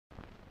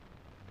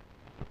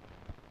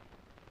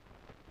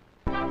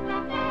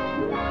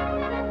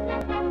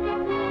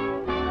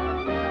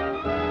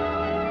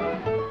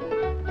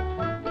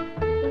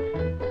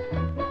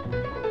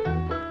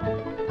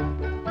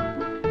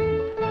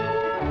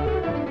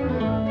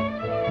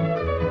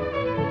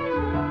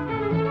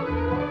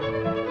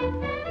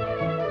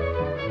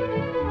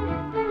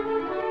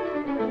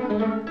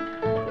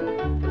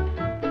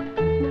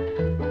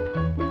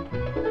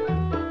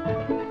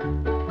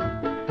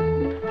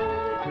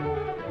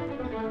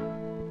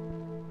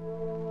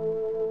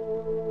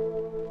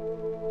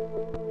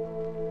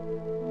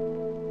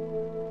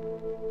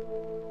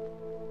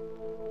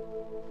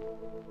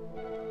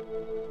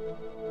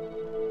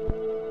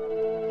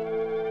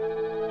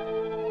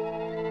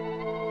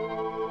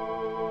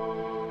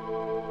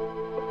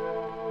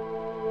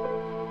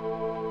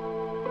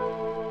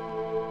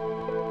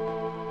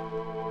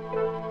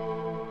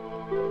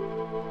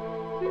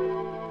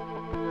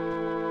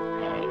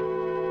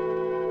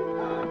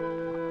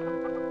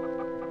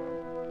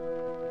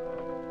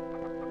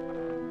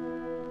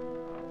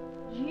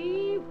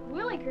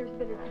here's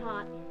been as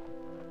hot.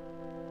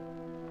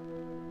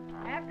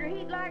 After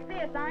heat like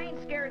this, I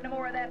ain't scared no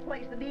more of that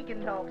place the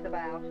deacon talks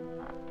about.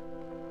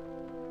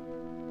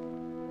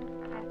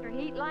 After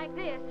heat like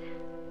this,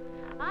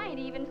 I ain't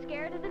even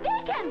scared of the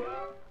deacon.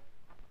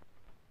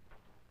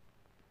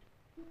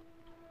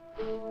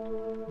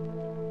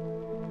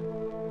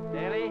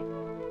 Nellie,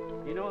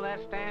 you know that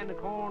stand of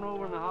corn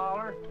over in the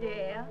holler?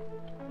 Yeah?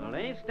 Well, it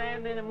ain't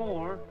standing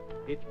anymore.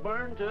 It's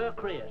burned to a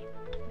crisp.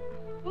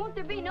 Won't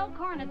there be no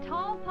corn at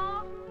all,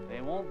 Pa?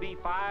 There won't be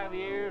 5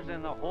 years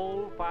in the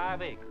whole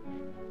 5 acres.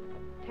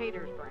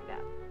 Taters burned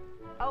up.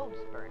 Oats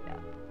burned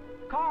up.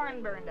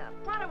 Corn burned up.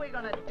 What are we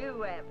gonna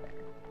do, Abner?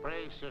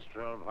 Pray,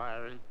 Sister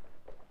Elvira.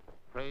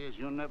 Pray as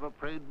you never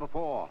prayed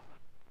before.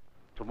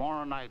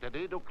 Tomorrow night at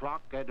 8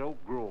 o'clock at Oak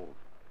Grove.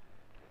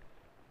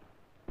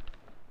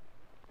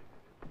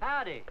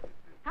 Howdy.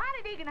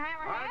 Howdy, Deacon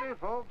Hammerhand. Howdy,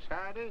 folks,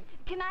 howdy.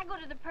 Can I go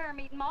to the prayer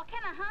meeting, Ma?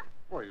 Can I, huh?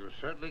 Well, you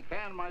certainly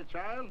can, my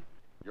child.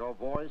 Your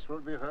voice will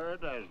be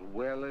heard as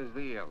well as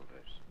the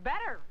elders.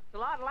 Better. It's a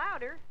lot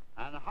louder.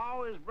 And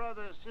how is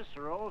Brother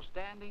Cicero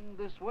standing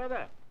this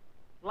weather?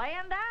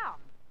 Laying down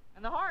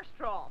in the horse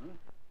trough.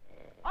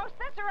 Oh,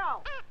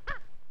 Cicero!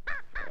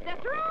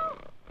 Cicero!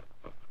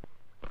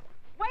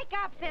 Wake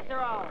up,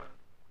 Cicero!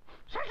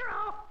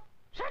 Cicero!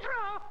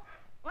 Cicero!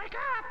 Wake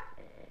up!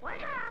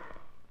 Wake up!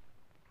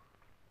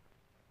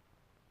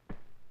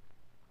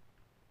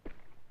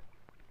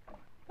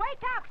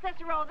 Wake up,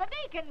 Cicero! The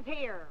deacon's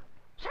here!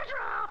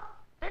 Cicero!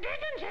 The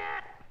deacon's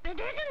here! The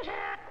deacon's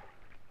here!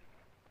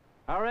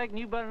 I reckon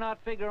you better not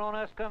figure on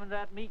us coming to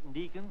that meeting,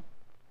 Deacon.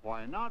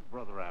 Why not,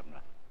 Brother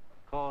Abner?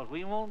 'Cause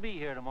we won't be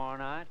here tomorrow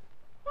night.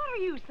 What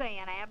are you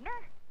saying,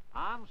 Abner?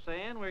 I'm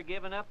saying we're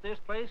giving up this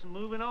place and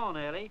moving on,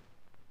 Ellie.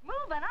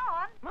 Moving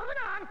on? Moving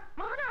on!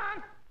 Moving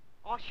on!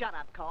 Oh, shut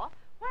up, Cough.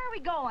 Where are we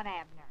going,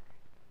 Abner?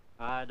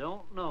 I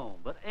don't know,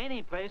 but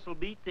any place will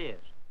beat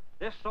this.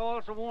 This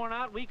soil's so worn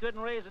out we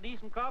couldn't raise a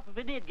decent crop if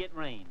it did get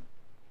rain.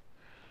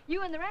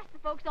 You and the rest of the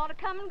folks ought to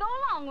come and go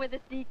along with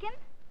us, Deacon.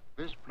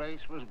 This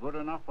place was good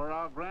enough for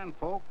our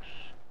grandfolks.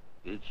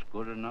 It's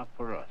good enough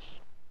for us.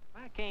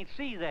 I can't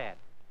see that.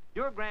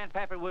 Your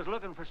grandpapa was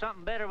looking for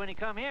something better when he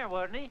come here,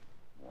 wasn't he?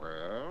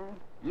 Well,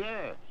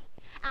 yes.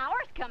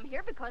 Ours come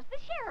here because the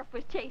sheriff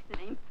was chasing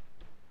him.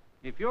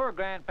 If your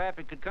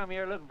grandpapa could come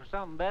here looking for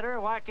something better,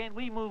 why can't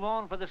we move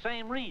on for the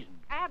same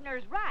reason?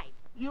 Abner's right.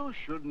 You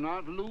should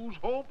not lose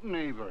hope,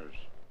 neighbors.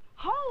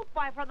 Hope?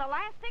 Why, for the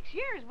last 6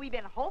 years, we've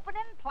been hoping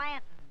and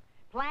planting.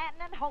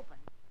 Planting and hoping.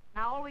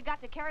 Now all we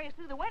got to carry us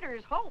through the winter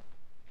is hope.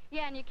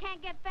 Yeah, and you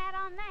can't get fat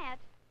on that.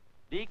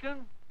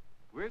 Deacon,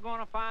 we're going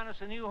to find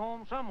us a new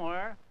home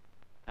somewhere,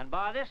 and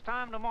by this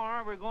time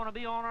tomorrow, we're going to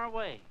be on our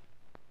way.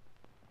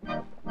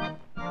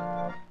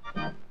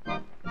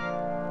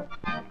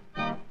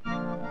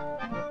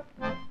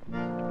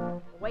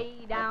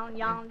 Way down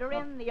yonder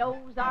in the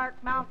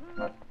Ozark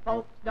Mountains,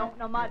 folks don't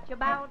know much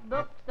about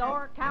books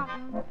or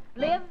counting.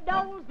 Lived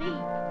old Zeke,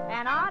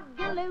 an odd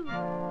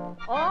galoot.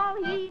 All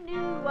he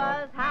knew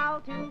was how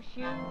to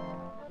shoot.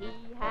 He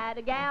had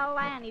a gal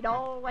and he'd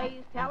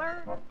always tell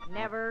her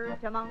never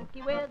to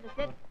monkey with a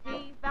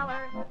city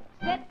feller.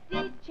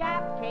 City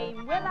chap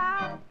came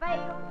without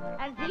fail,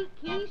 and Zeke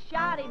he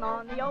shot him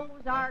on the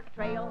Ozark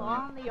Trail,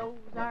 on the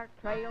Ozark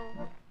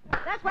Trail.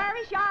 That's where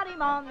he shot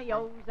him, on the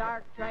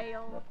Ozark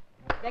Trail.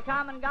 They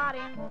come and got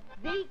him.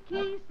 Zeke,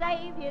 he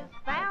saved his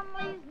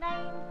family's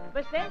name.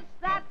 But since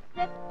that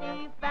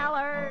city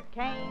feller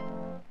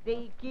came,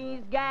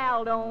 Zeke's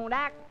gal don't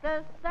act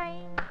the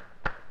same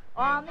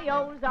on the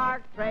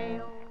Ozark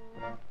Trail.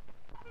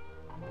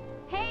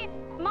 Hey,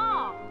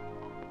 Ma,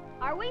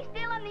 are we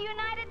still in the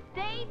United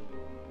States?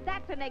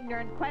 That's an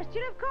ignorant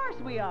question. Of course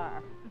we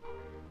are.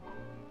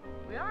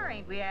 We are,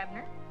 ain't we,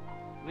 Abner?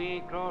 We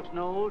ain't crossed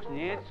no ocean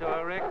yet, so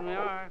I reckon we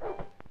are.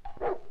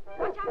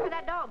 Watch out for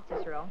that dog,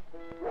 Cicero.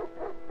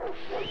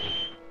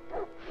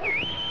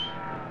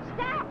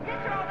 Stop,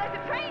 Cicero! There's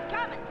a train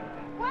coming!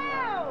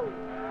 Whoa!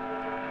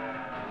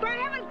 For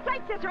heaven's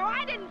sake, Cicero,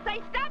 I didn't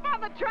say stop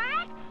on the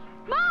track!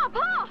 Ma,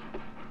 Pa,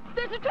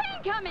 there's a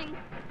train coming.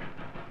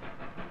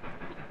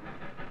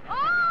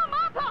 Oh,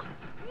 Ma, Pa,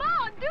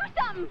 Ma, do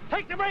something.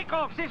 Take the brake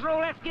off, Cicero.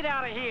 Let's get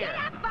out of here. Get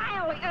up,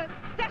 finally!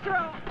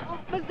 Cicero!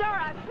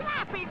 Missouri!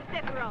 Slap him,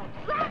 Cicero!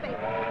 Slap him!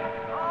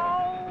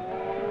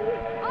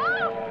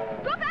 Oh,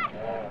 go back,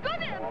 go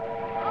there.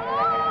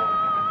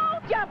 Oh,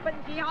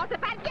 Jumping,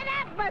 Jehoshaphat! Get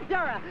up,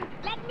 Missouri!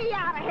 Let me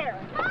out of here!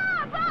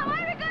 Ma, Pa, what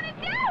are we going to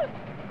do?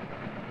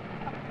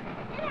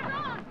 Get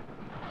out.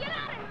 Get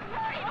out of here.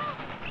 Hurry.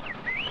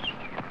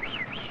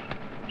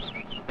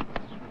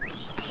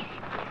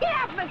 Get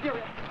out,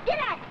 Missouri! Get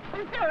out!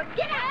 Missouri,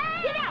 get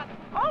out! Get out!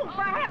 Oh,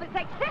 for heaven's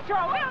sake,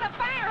 Cicero, build a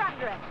fire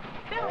under it!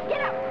 Bill,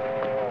 get up!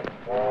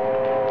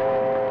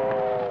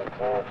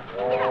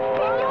 Get up!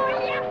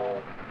 Get up!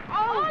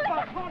 Oh,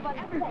 for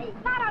heaven's sake!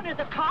 Not under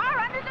the car,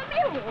 under the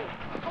mule!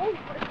 Oh,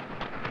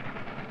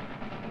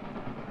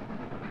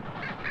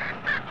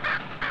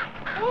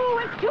 oh,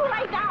 it's too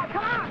late now!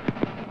 Come on!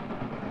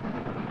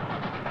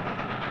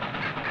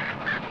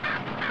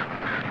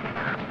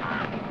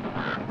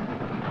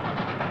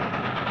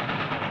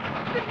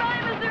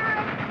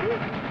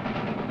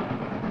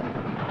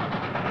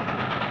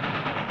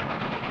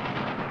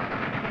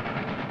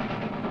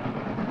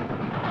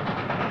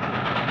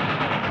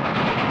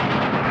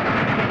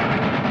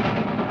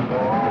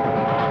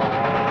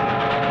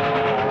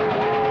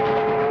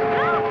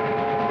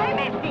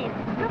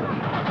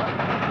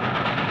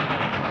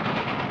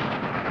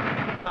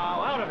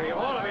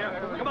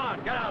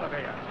 Get out of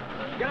here.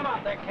 Get him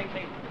out there,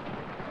 Casey.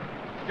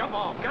 Jump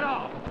off. Get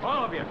off.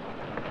 All of you.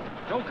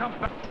 Don't come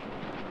back.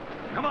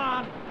 Come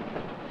on.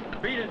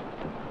 Beat it.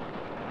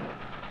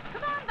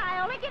 Come on,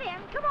 Viola, get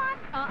in. Come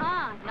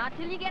on. Not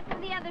till you get to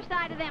the other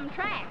side of them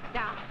tracks,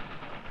 Doc.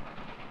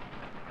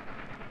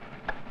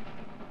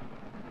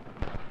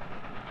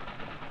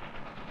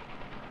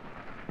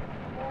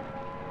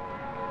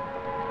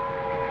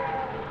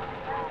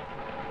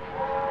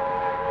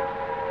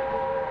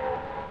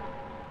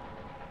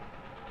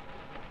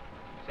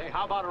 Say,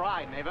 how about a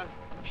ride, neighbor?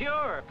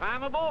 Sure,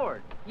 climb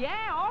aboard.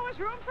 Yeah, always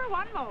room for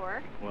one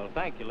more. Well,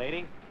 thank you,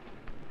 lady.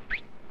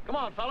 Come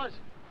on, fellas.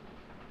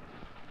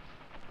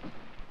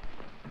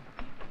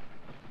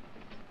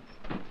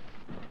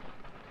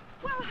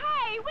 Well,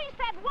 hey, we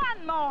said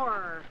one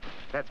more.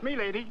 That's me,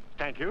 lady.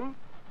 Thank you.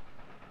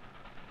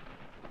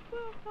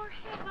 Well, for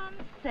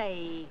heaven's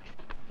sakes.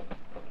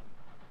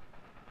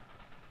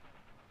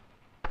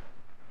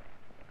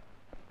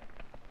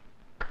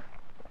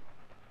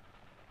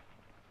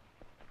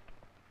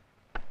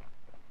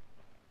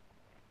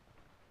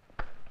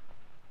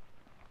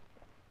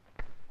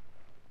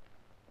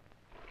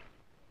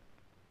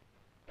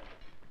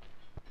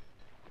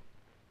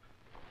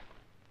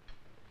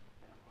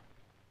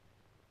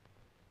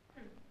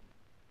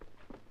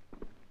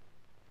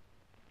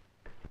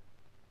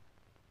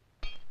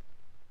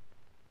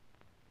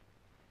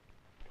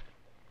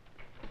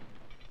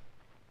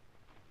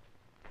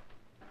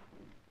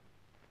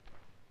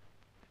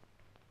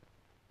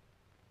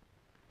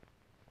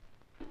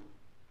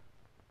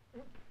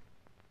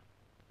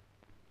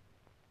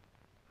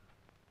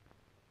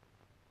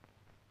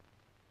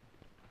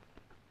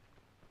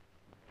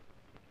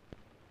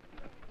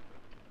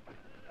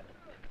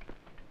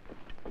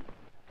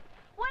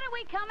 What are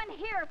we coming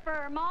here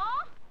for, Ma?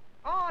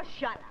 Oh,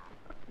 shut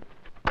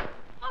up.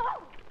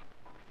 Oh!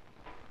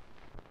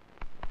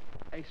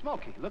 Hey,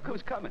 Smokey, look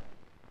who's coming.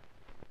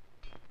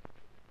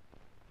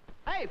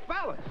 Hey,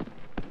 fellas!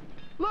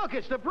 Look,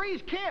 it's the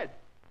Breeze Kid!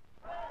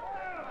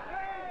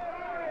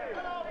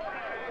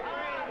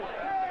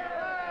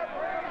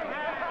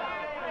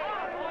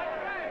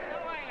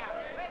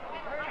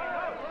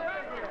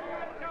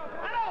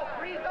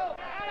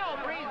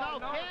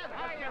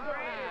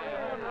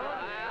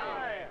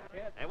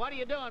 Hey, what are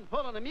you doing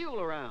pulling the mule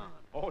around?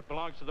 Oh, it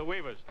belongs to the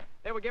Weavers.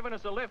 They were giving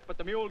us a lift, but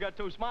the mule got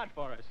too smart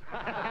for us.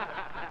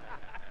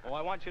 Oh,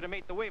 I want you to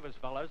meet the Weavers,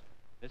 fellas.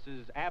 This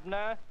is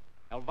Abner,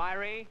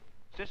 Elvira,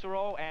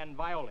 Cicero, and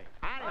Violi.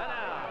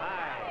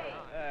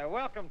 Hi.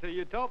 Welcome to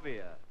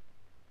Utopia.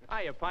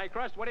 Hiya, Pie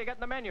Crust. What do you got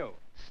in the menu?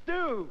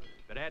 Stew!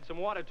 Could add some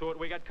water to it.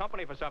 We got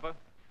company for supper.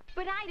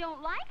 But I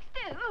don't like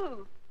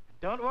stew.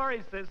 Don't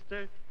worry,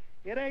 sister.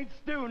 It ain't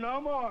stew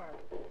no more.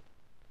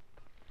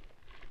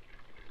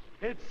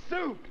 It's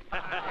soup!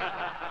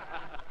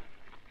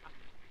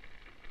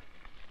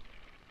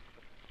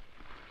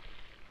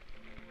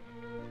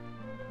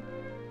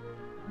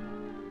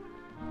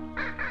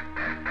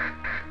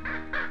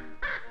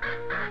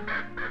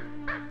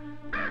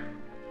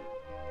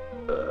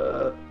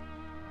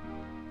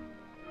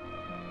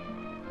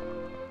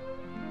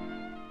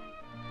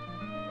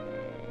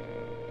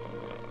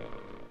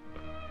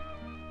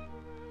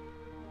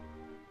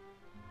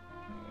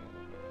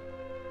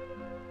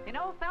 You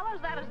know, fellas,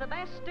 that is the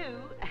best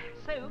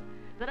soup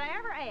that I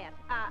ever ate.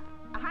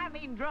 I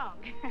mean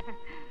drunk.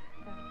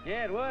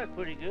 Yeah, it was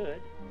pretty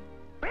good.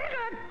 Very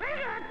good, very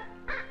good.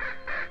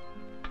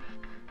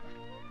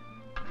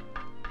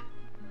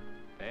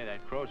 Hey,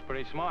 that crow's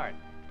pretty smart.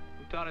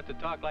 Who taught it to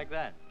talk like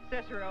that?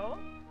 Cicero.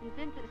 And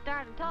since it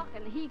started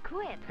talking, he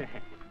quit.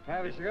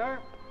 Have a cigar?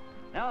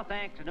 No,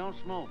 thanks, I don't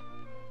smoke.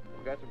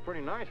 We got some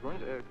pretty nice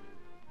ones.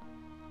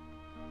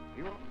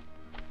 You want?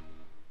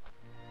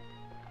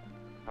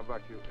 How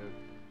about you?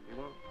 You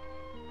want?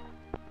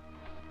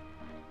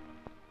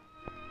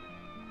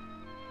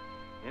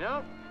 You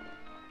know,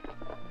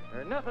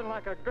 there's nothing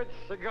like a good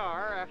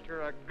cigar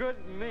after a good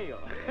meal.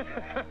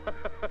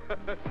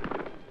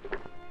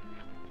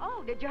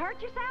 Oh, did you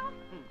hurt yourself?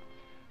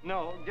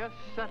 No, just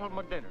settled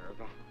my dinner.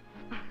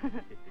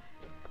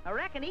 I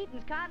reckon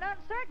eating's kind of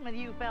uncertain with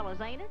you fellas,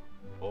 ain't it?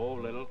 Oh,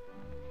 little.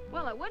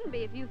 Well, it wouldn't be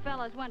if you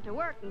fellas went to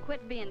work and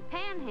quit being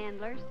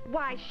panhandlers.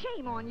 Why,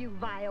 shame on you,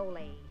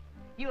 Viola.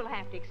 You'll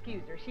have to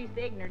excuse her. She's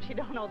so ignorant she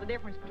don't know the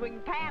difference between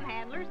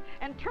panhandlers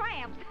and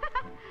tramps.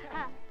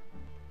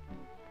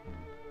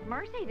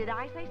 Mercy, did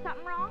I say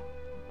something wrong?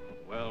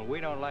 Well,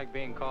 we don't like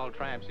being called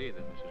tramps either,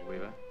 Mrs.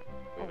 Weaver.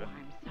 Oh,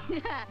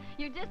 I'm sorry.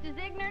 You're just as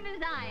ignorant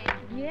as I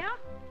am. Yeah?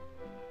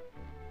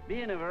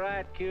 Being of a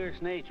right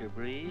curious nature,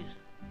 Breeze,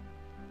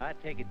 I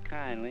take it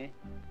kindly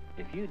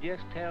if you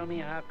just tell me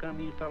how come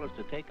you fellas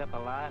to take up a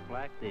life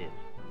like this.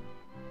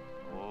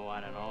 Oh, I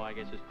don't know. I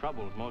guess it's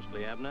troubles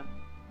mostly, Abner.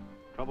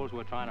 Troubles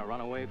we're trying to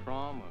run away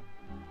from or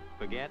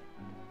forget.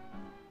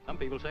 Some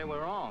people say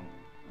we're wrong.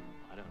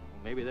 I don't know.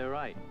 Maybe they're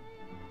right.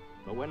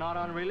 But we're not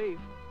on relief,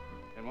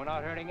 and we're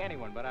not hurting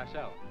anyone but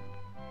ourselves.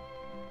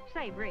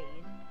 Say, Breeze,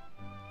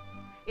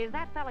 is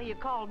that fellow you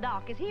call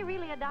Doc, is he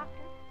really a doctor?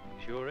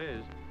 Sure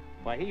is.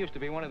 Why, he used to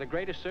be one of the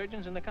greatest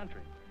surgeons in the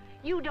country.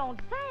 You don't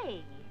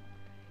say.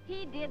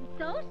 He did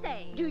so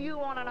say. Do you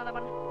want another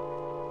one?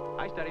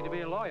 I studied to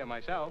be a lawyer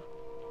myself.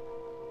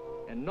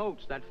 In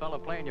notes, that fella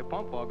playing your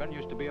pump organ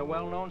used to be a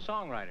well-known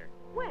songwriter.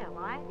 Well,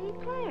 I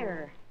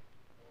declare.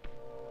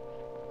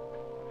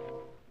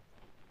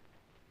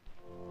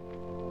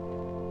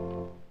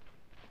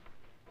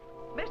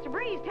 Mr.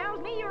 Breeze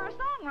tells me you're a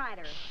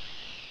songwriter.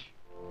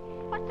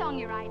 What song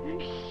you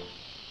writing?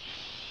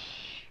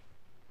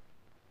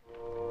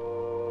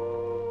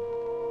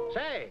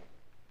 Say,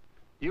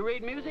 you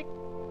read music?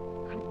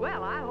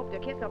 Well, I hope to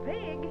kiss a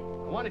pig.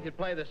 I wonder if you'd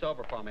play this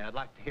over for me. I'd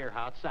like to hear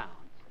how it sounds.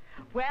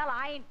 Well,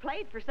 I ain't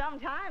played for some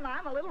time.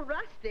 I'm a little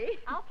rusty.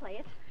 I'll play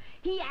it.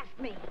 He asked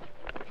me.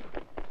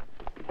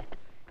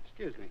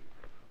 Excuse me.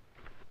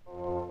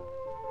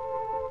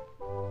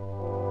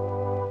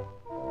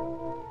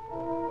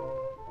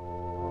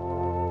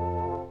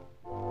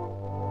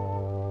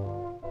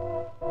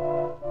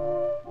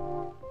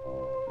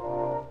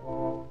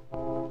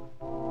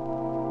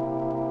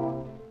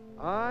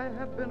 I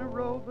have been a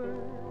rover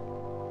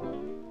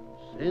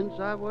since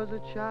I was a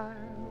child.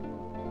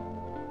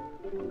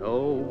 No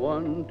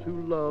one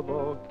to love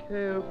or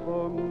care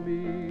for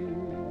me.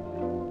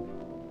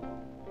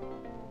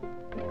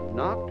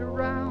 Knocked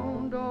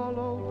around all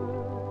over,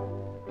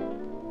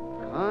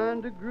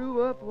 kinda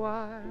grew up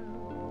wild.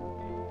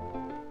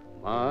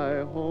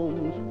 My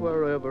home's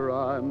wherever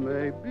I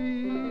may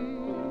be.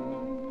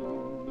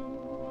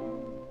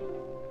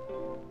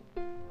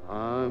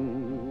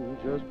 I'm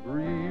just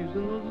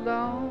breezing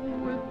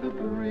along with the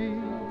breeze,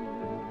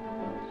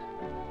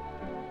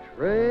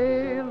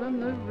 trailing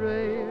the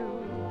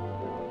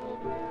rails,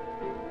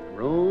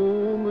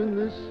 roaming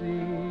the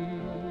sea.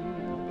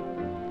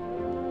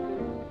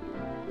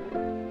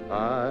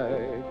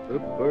 Like the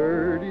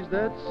birdies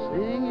that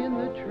sing in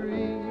the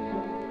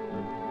trees,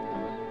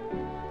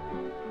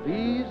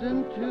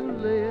 pleasing to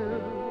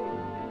live,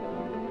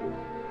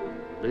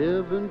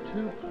 living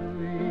to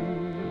please.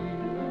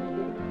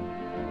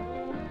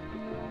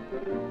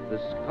 The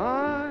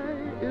sky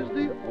is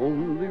the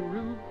only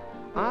roof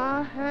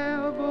I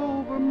have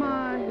over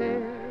my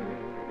head.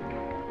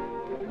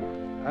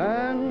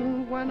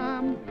 And when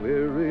I'm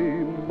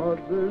weary,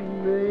 Mother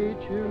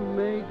Nature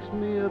makes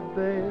me a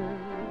bed.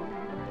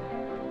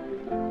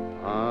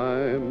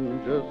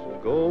 I'm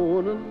just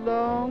going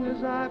along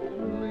as I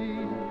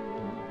please,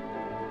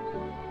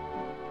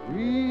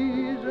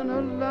 breezing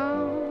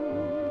along,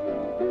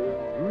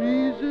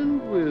 breezing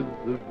with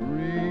the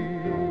breeze.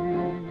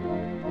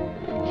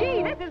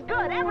 Gee, this is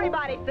good.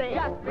 Everybody sing.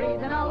 Just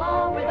breezing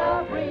along with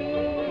the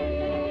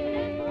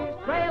breeze,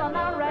 trailing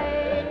the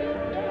rail,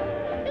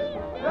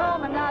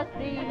 roaming the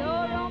sea,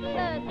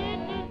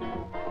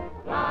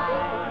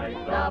 like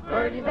the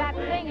birdies that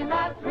sing in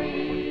the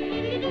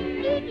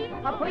trees,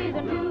 a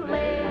pleasing to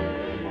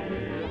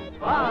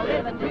live, a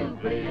living to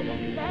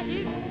please.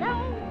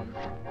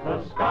 The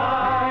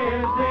sky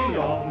is the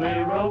only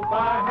roof I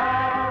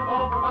have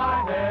over my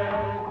head,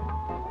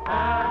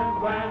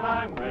 and when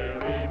I'm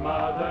weary,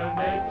 Mother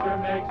Nature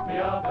makes me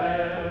a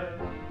bed.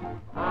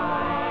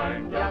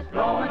 I'm just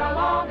going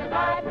along as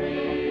I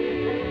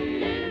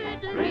breeze,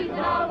 breezing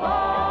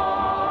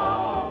along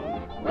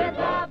with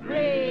the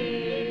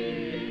breeze.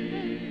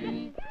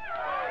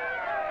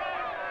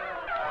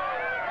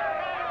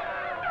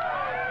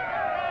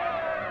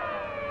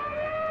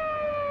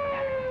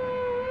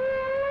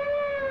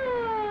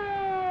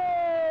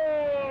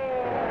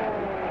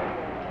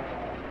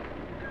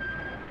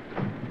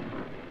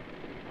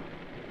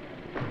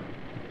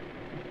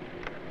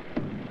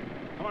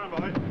 Come on,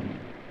 boys.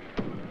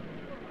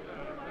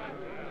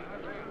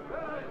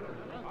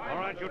 All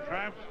right, you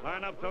tramps.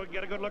 Line up so we can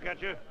get a good look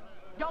at you.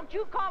 Don't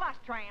you call us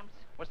tramps.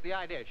 What's the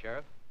idea,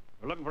 Sheriff?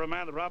 We're looking for a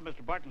man that robbed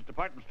Mr. Barton's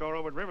department store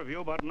over at Riverview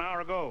about an hour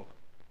ago.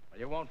 Well,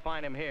 you won't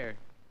find him here.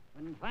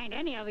 Wouldn't find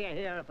any of you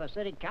here if the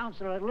city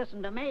council had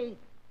listened to me.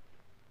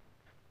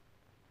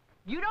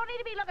 You don't need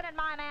to be looking at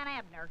my man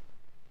Abner.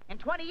 In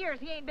 20 years,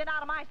 he ain't been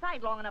out of my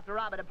sight long enough to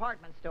rob a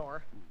department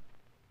store.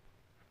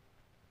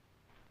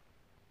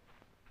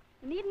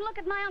 You needn't look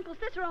at my Uncle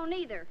Cicero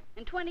neither.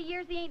 In 20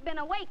 years, he ain't been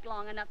awake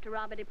long enough to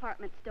rob a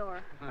department store.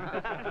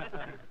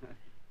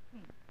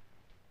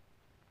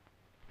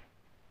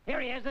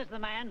 Here he is. This is the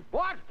man.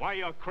 What? Why,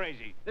 you're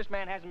crazy. This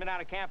man hasn't been out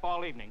of camp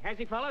all evening. Has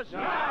he, fellas?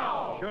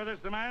 No! Sure this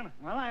the man?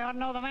 Well, I ought to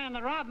know the man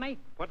that robbed me.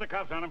 Put the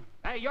cuffs on him.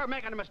 Hey, you're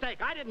making a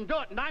mistake. I didn't do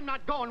it, and I'm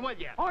not going with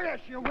you. Oh, yes,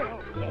 you will.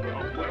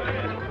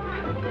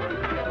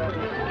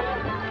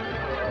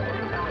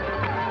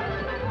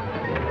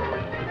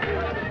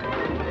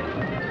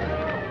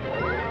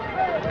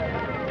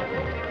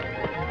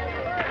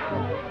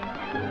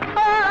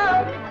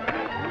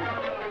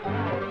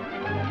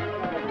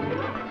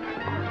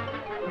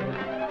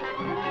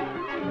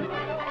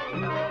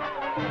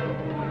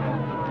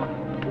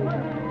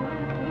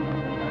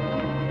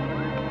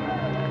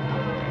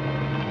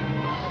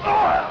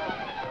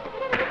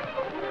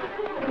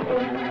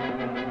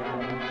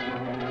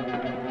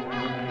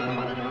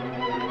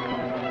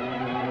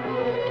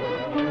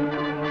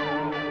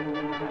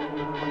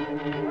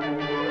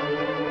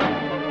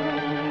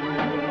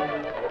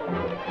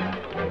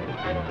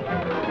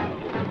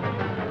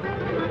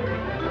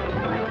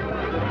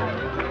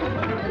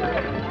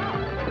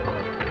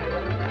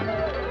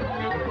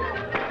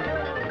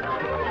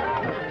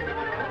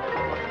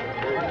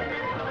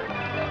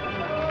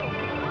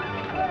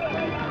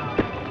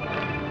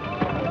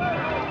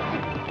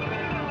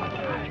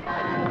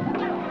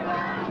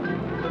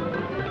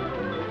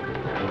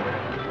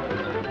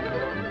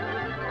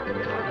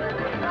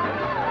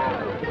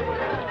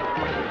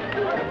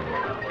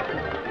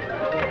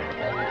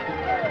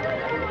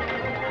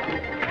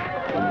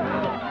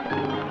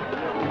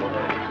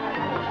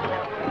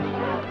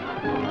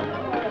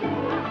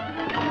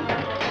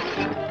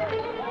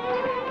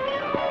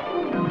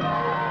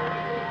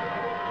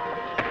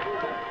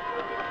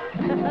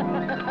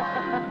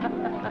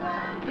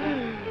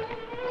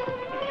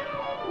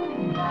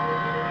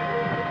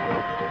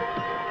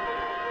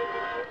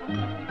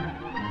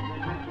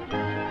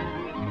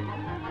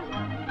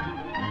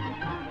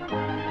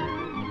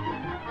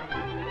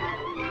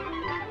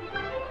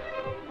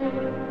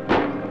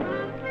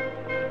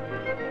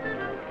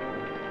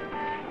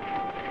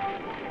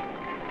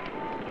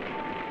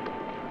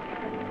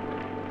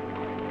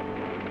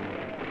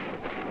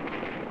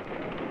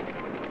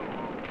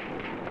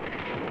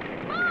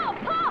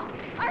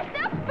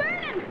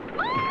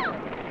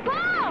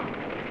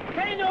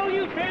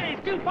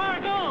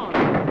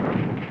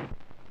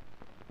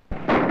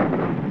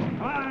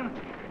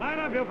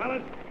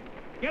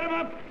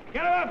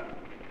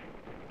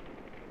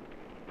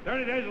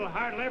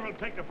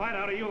 Take the fight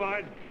out of you,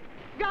 Lloyd.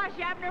 Gosh,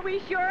 Abner, we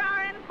sure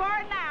are in for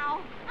it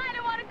now. I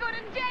don't want to go to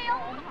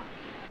jail.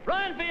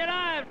 Run for your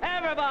lives,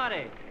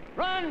 everybody!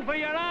 Run for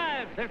your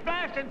lives! There's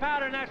blasting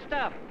powder in that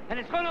stuff, and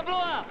it's going to blow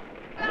up.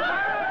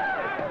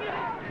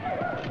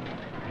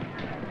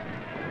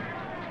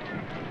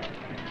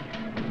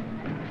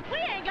 We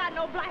ain't got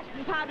no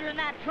blasting powder in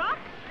that truck.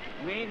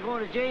 We ain't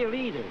going to jail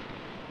either.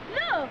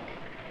 Look.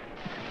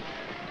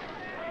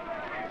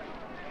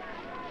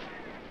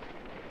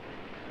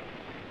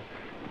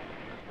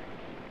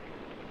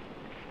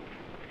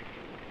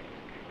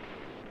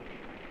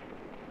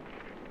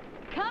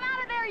 Come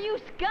out of there, you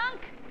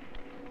skunk!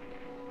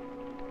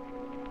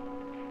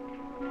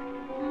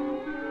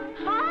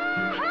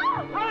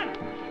 Run!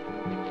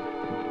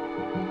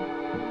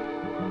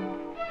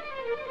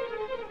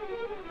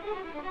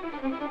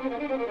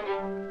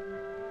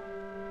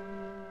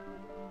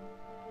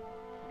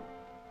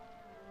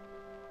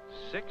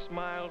 6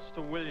 miles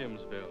to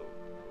Williamsville,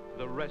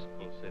 the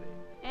restful city.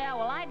 Yeah,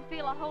 well, I'd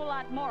feel a whole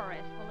lot more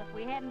restful if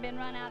we hadn't been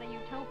run out of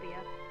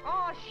Utopia.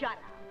 Oh, shut up.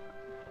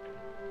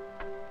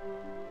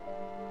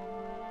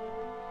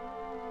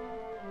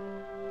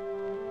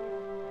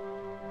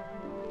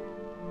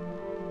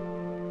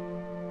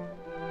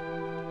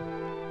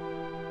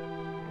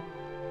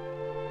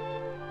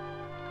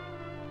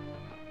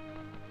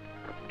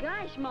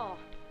 Gosh, Ma,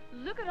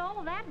 look at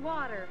all that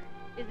water.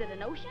 Is it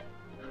an ocean?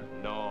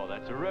 No,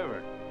 that's a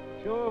river.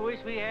 Sure wish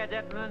we had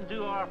that run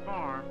through our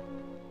farm.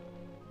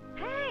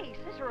 Hey,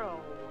 Cicero.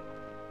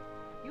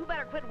 You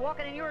better quit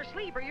walking in your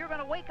sleep or you're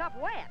gonna wake up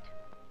wet.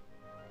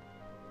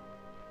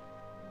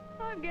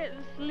 I'm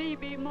getting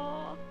sleepy,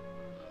 Ma.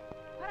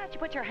 Why don't you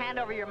put your hand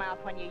over your mouth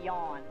when you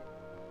yawn?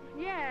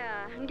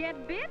 Yeah, and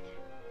get bit?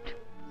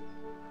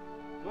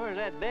 Where's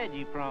that bed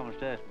you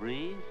promised us,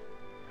 Breeze?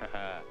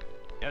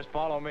 Just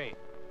follow me.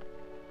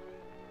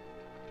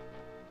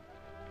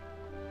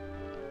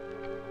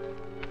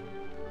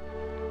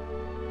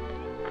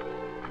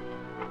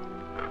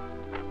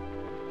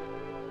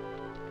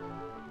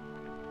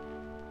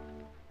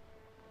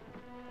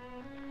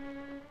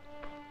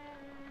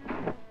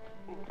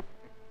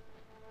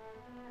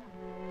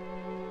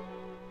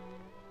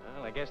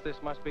 Well, I guess this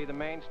must be the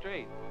main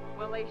street.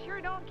 Well, they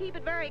sure don't keep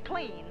it very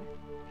clean.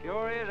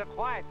 Sure is a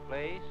quiet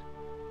place.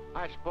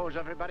 I suppose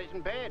everybody's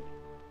in bed.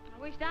 I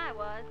wished I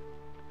was.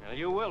 Well,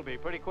 you will be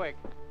pretty quick.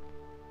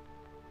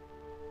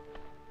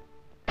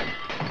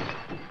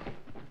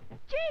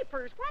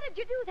 Jeepers, what did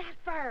you do that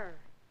for?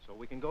 So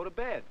we can go to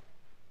bed.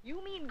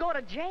 You mean go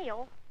to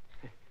jail?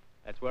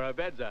 That's where our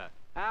beds are.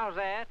 How's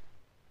that?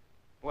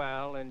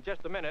 Well, in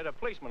just a minute, a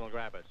policeman will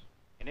grab us.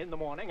 And in the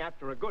morning,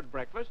 after a good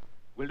breakfast,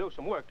 we'll do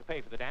some work to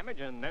pay for the damage,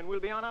 and then we'll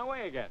be on our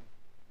way again.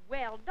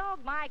 Well,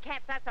 dog my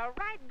cats, that's a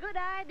right good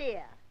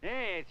idea.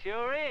 Yeah, it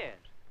sure is.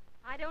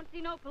 I don't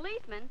see no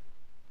policeman.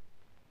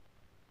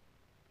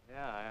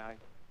 Yeah, I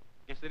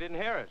guess they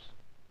didn't hear us.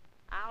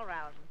 I'll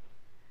rouse them.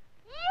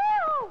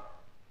 You!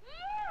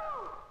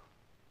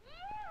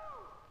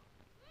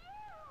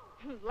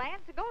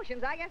 Lance of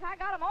Goshen's, I guess I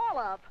got them all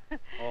up.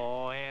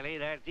 Oh, Ellie,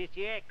 that's just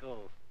the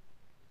echoes.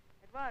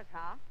 It was,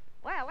 huh?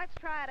 Well, let's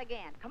try it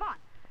again. Come on.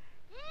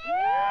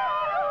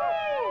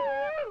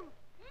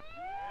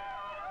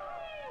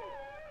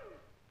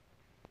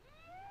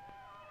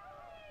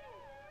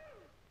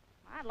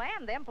 My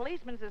land, them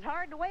policemen's as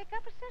hard to wake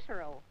up as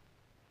Cicero.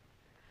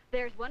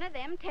 There's one of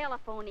them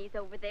telephonies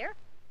over there.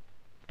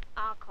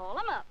 I'll call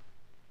him up.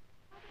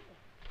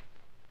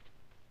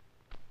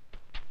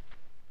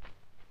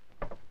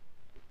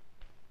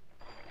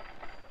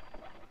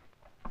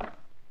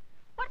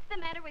 What's the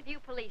matter? you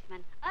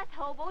policemen. Us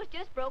hobos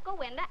just broke a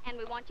window, and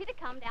we want you to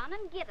come down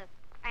and get us.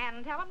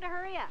 And tell them to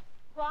hurry up.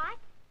 What?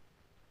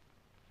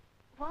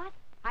 What?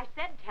 I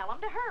said tell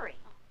them to hurry.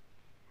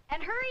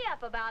 And hurry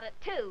up about it,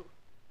 too.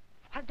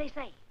 What'd they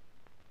say?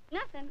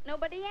 Nothing.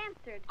 Nobody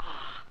answered.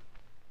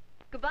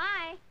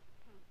 Goodbye.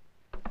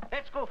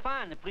 Let's go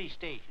find the police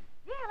station.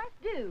 Yeah,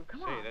 let's do.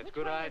 Come Say, on. that's Which a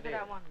good way is it,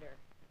 idea. I wonder?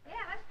 Yeah,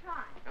 let's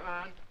try. Come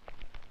on.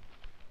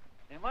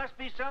 There must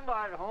be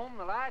somebody at home.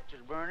 The lights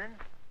is burning.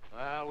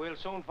 Well, we'll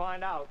soon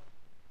find out.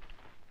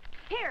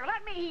 Here,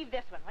 let me heave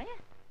this one, will you?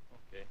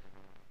 Okay.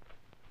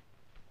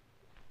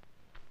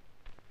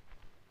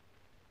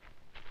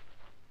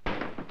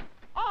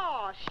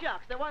 Oh,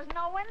 shucks, there was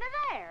no window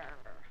there.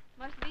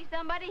 Must be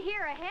somebody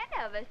here ahead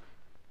of us.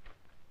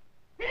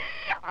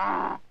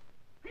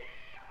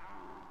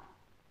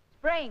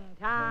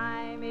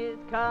 Springtime is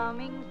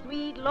coming,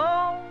 sweet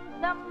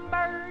lonesome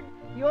bird.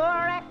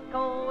 Your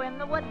echo in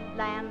the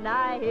woodland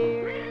I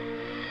hear.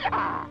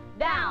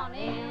 Down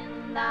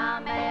in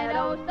the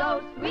meadow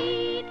so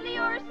sweetly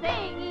you're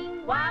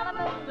singing, while the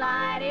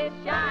moonlight is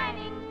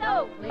shining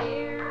so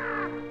clear.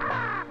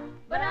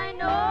 But I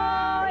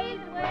know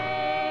he's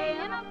away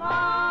in a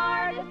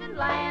far distant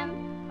land,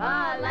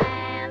 a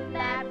land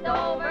that's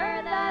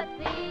over the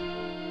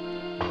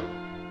sea.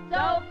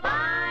 So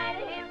fly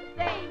to him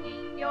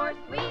singing your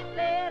sweet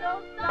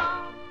little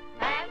song,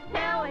 and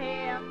tell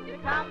him to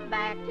come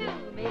back to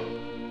me.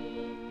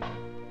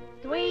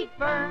 Sweet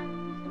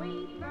fern,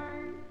 sweet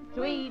fern,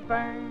 sweet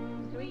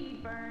fern,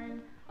 sweet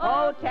fern,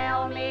 oh,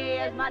 tell me,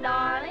 is my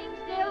darling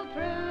still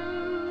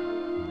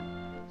true?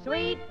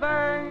 Sweet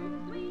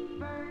fern, sweet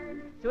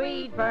fern,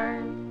 sweet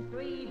fern,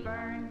 sweet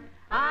fern,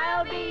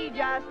 I'll be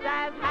just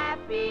as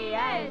happy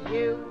as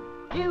you.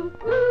 You,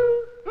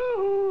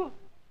 ooh.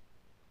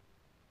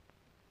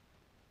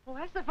 Well,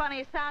 that's the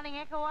funniest sounding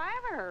echo I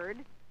ever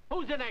heard.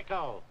 Who's an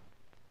echo?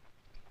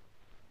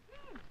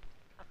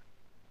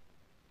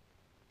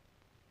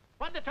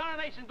 What the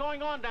tarnation's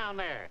going on down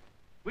there?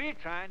 We're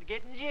trying to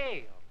get in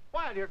jail.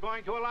 Well, you're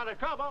going to a lot of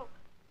trouble.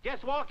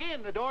 Just walk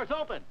in. The door's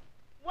open.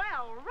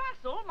 Well,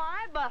 rustle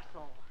my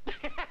bustle.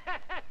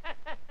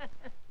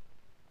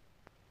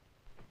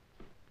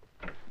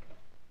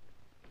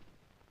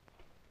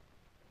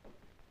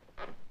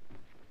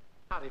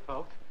 Howdy,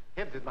 folks.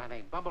 Hibbs is my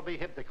name. Bumblebee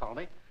Hibbs, they call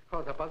me,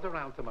 'cause I buzz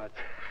around so much.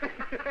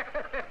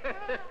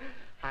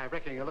 I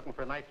reckon you're looking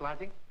for a nice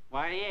lodging?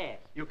 Why, yes.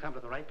 You come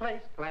to the right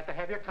place. Glad to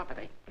have your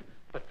company.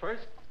 But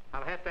first,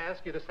 I'll have to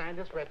ask you to sign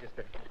this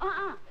register.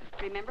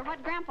 Remember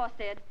what Grandpa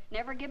said.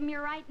 Never give him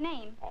your right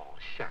name. Oh,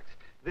 shucks.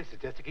 This is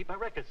just to keep my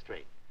record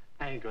straight.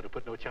 I ain't going to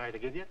put no charge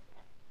against you.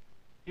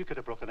 You could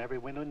have broken every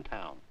window in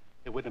town.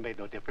 It wouldn't have made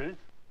no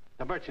difference.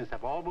 The merchants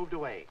have all moved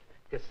away.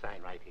 Just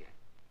sign right here.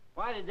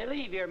 Why did they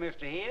leave here,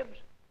 Mr. Hibbs?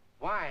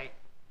 Why?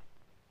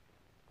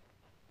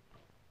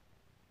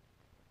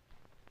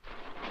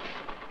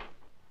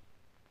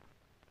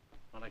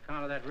 On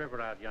account of that river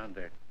out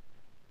yonder.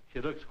 She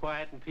looks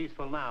quiet and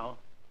peaceful now,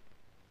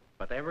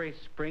 but every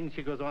spring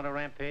she goes on a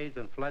rampage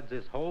and floods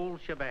this whole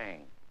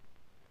shebang.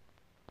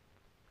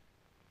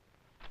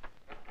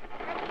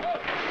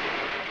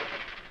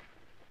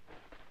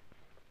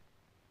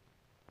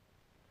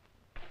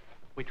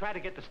 We tried to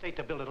get the state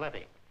to build a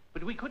levee,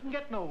 but we couldn't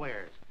get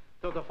nowheres.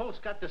 So the folks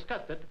got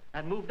disgusted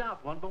and moved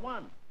out one by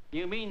one.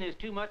 You mean there's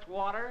too much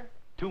water?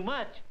 Too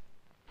much.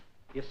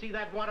 You see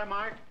that water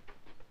mark?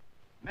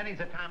 Many's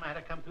the time I had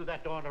to come through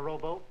that door in a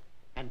rowboat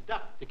and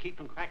duck to keep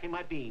from cracking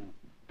my beam.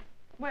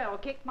 Well,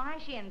 kicked my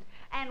shins.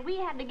 And we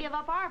had to give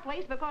up our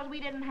place because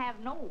we didn't have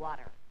no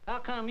water. How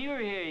come you're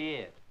here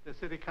yet? The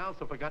city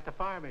council forgot to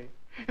fire me.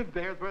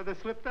 There's where they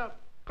slipped up,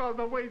 'cause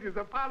the wages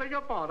are piling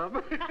up on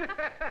them.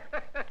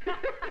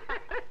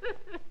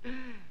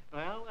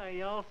 Well, are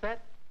you all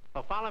set?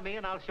 Well, follow me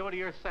and I'll show to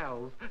your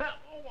cells.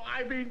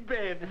 I mean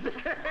beds.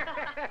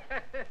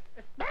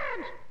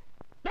 Beds!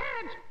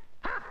 Beds!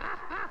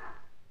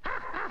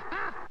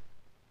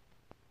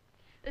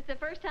 This is the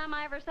first time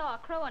I ever saw a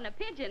crow in a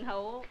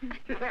pigeonhole.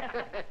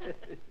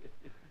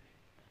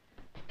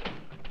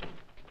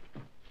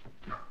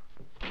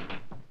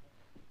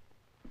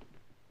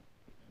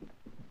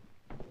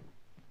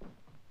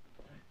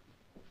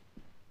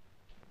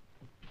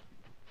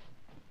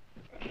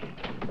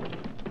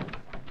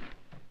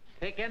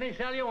 Take any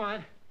cell you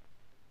want.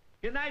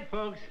 Good night,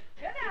 folks.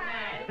 Good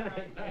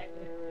night.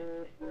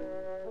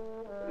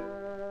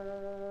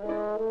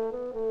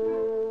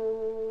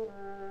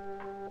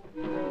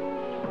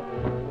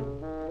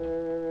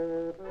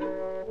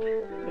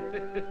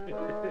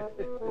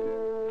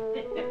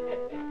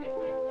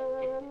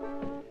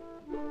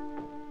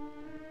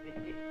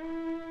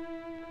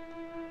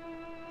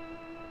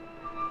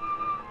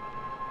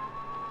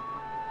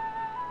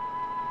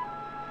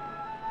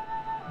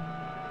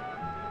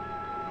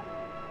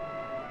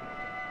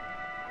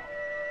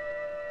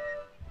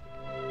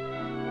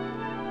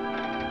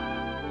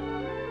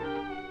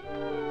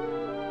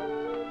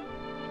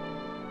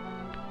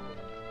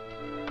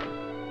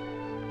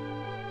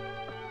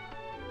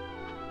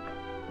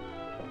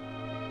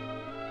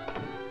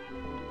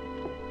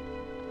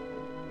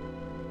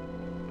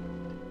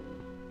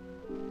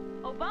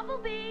 Oh,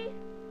 Bumblebee!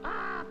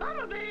 Ah,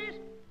 bumblebees!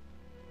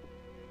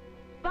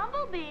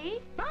 Bumblebee!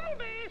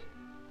 Bumblebees!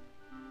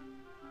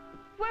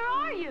 Where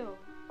are you?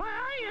 Where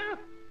are you?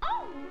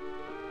 Oh!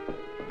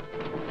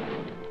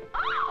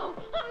 Oh,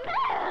 a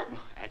man!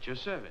 At your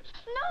service.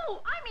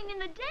 No, I mean in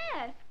the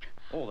desk.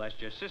 Oh, that's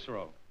just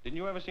Cicero. Didn't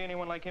you ever see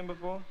anyone like him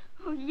before?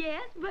 Oh,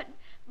 yes, but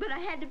I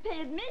had to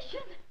pay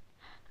admission.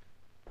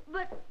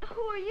 But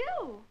who are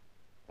you?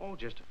 Oh,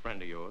 just a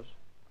friend of yours.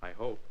 I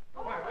hope.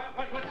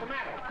 What's the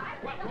matter?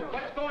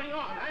 What's going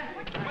on,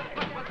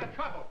 huh? What's the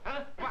trouble,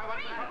 huh?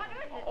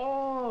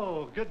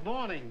 Oh, good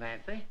morning,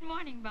 Nancy. Good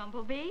morning,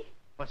 Bumblebee.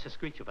 What's the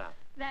screech about?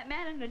 That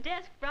man in the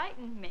desk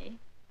frightened me.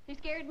 He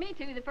scared me,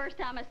 too, the first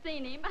time I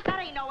seen him. That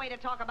ain't no way to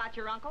talk about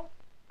your uncle.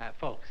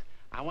 Folks,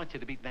 I want you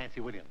to meet Nancy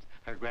Williams.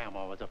 Her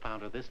grandma was a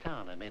founder of this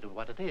town and made it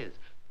what it is.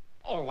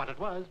 Or what it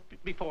was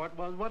before it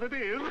was what it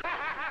is.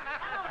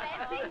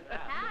 Hello, Nancy.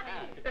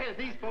 Howdy.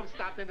 These folks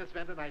stopped in to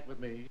spend the night with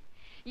me.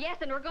 Yes,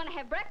 and we're going to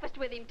have breakfast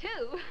with him,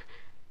 too.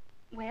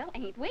 Well,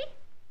 ain't we?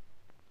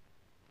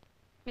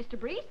 Mr.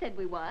 Breeze said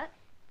we was.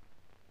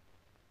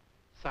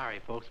 Sorry,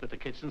 folks, but the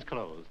kitchen's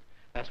closed.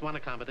 That's one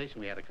accommodation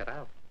we had to cut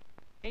out.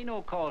 Ain't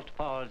no cause to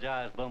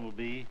apologize,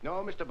 Bumblebee.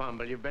 No, Mr.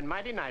 Bumble, you've been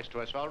mighty nice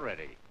to us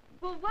already.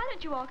 Well, why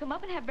don't you all come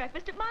up and have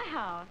breakfast at my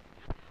house?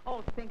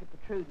 Oh, think of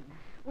protruding.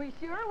 We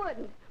sure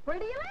wouldn't. Where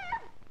do you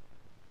live?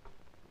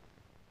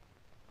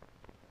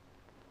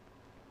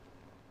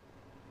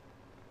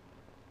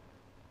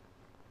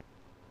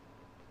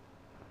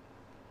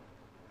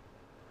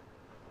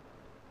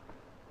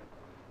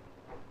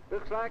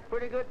 Looks like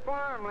pretty good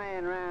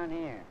farmland around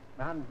here.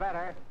 None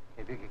better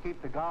if you could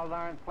keep the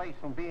gall-darn place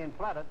from being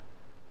flooded.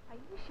 Are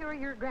you sure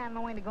your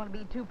grandma ain't going to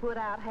be too put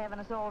out having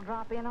us all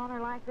drop in on her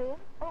like this?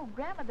 Oh,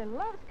 Grandmother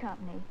loves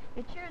company.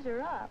 It cheers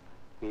her up.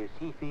 Is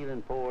she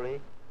feeling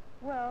poorly?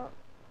 Well,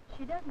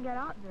 she doesn't get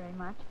out very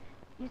much.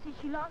 You see,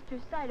 she lost her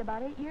sight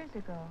about 8 years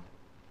ago.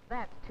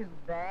 That's too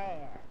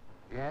bad.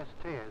 Yes,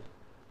 it is.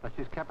 But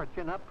she's kept her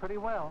chin up pretty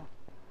well.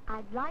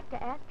 I'd like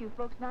to ask you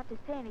folks not to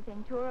say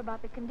anything to her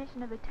about the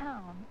condition of the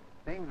town.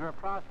 Things were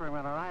prospering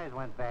when her eyes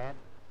went bad.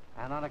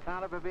 And on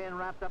account of her being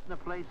wrapped up in the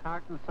place,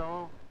 heart and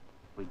soul,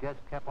 we just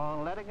kept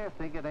on letting her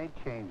think it ain't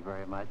changed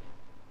very much.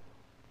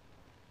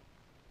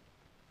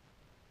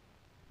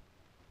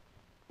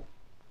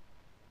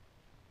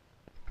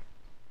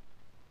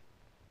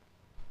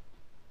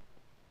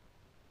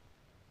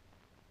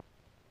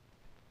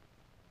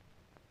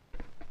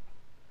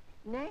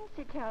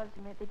 Nancy tells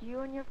me that you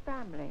and your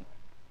family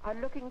are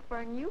looking for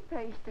a new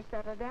place to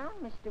settle down,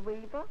 Mr.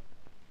 Weaver.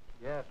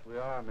 Yes, we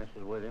are,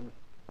 Mrs. Williams.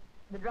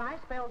 The dry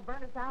spells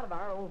burnt us out of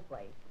our old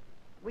place.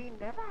 We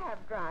never have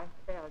dry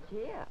spells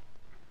here.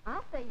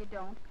 I'll say you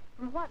don't.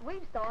 From what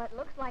we've saw, it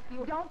looks like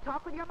you... Don't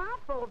talk with your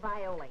mouth full,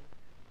 Viola.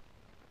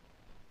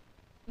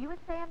 You were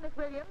saying, Miss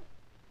Williams?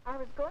 I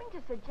was going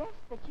to suggest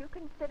that you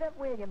consider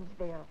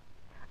Williamsville.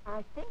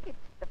 I think it's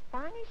the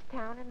finest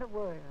town in the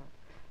world.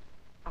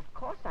 Of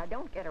course, I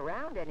don't get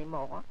around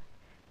anymore,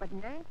 but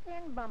Nancy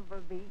and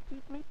Bumblebee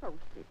keep me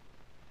posted.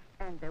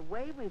 And the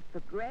way we've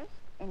progressed,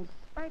 in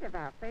spite of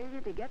our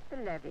failure to get the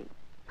levy,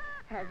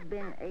 has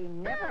been a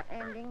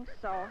never-ending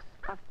source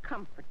of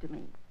comfort to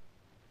me.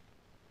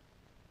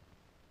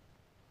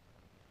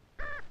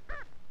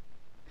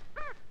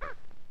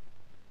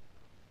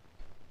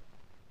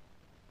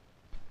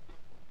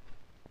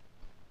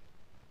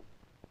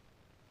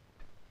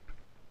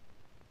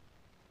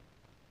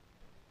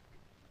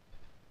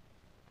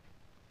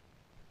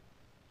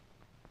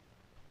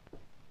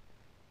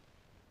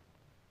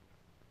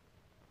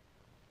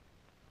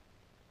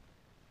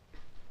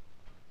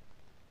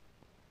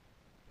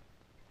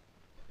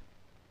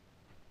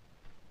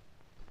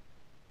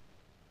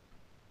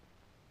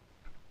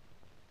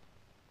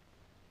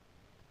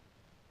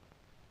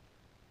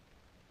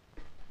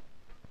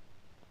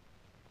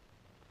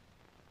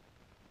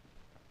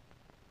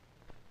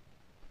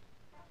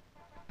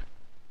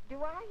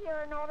 Do I hear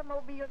an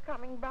automobile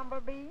coming,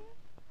 Bumblebee?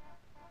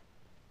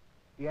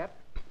 Yep.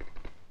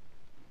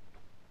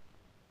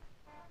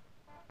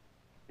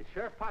 It's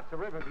Sheriff Potts of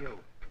Riverview.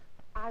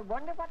 I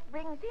wonder what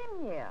brings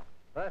him here.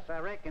 Us, I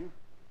reckon.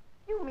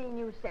 You mean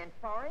you sent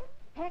for him?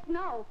 Heck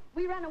no.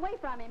 We ran away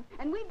from him,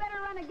 and we'd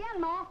better run again,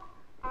 Ma.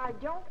 I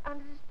don't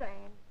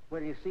understand.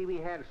 Well, you see, we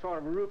had a sort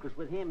of a ruckus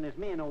with him and his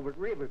men over at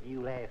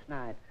Riverview last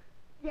night.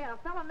 Yeah, a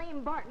fellow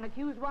named Barton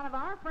accused one of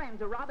our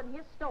friends of robbing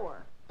his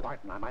store.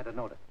 Barton, I might have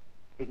noticed.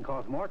 He can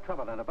cause more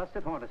trouble than a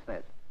busted hornet's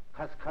nest.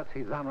 Cuss,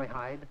 he's ornery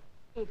hide.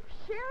 If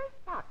Sheriff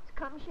Potts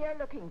comes here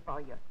looking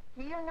for you,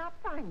 he'll not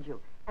find you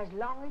as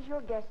long as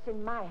you're guests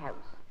in my house.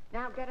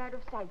 Now get out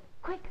of sight,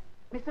 quick.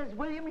 Mrs.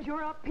 Williams,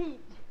 you're a peach.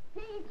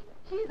 Peach,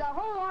 she's a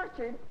whole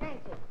orchard.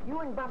 Nancy, you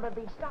and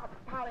Bumblebee start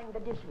piling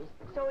the dishes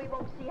so he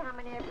won't see how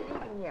many are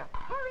leaving here.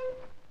 Hurry!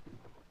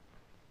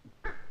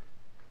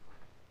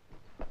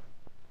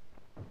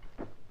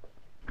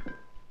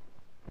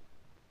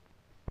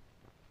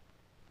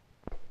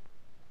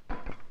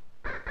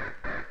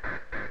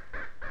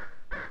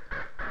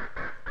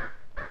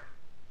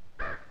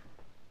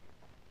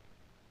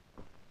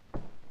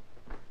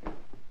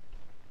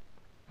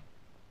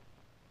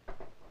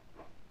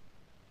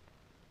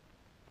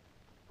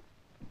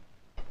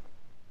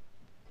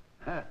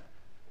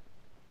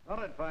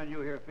 find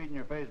you here feeding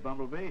your face,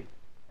 Bumblebee.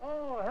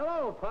 Oh,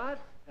 hello,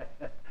 Potts.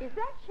 Is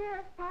that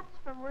Sheriff Potts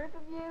from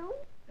Riverview?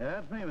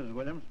 Yeah, that's me, Mrs.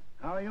 Williams.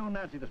 How are you and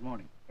Nancy this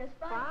morning? Just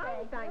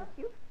fine, thank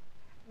you.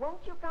 Won't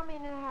you come in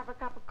and have a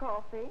cup of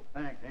coffee?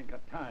 Thanks, ain't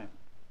got time.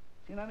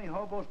 Seen any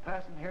hobos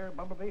passing here,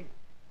 Bumblebee?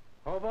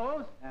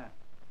 Hobos? Yeah.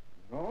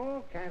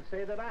 No, can't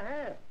say that I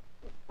have.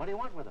 What do you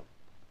want with them?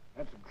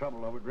 Had some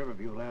trouble over at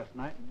Riverview last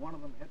night, and one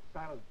of them hit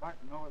Silas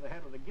Barton over the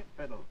head with a git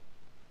fiddle.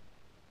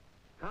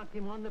 Conked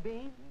him on the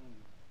bean?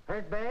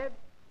 Hurt bad?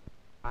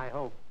 I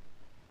hope.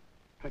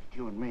 Tricked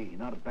you and me,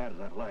 not as bad as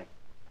I'd like.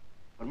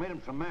 But made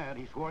him so mad,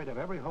 he swore he'd have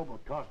every hobo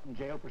tossed in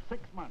jail for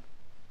 6 months.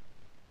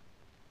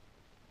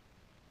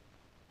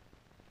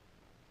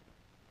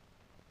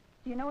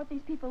 Do you know what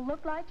these people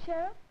look like,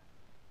 Sheriff?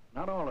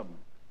 Not all of them.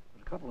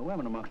 There's a couple of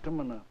women amongst them,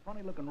 and a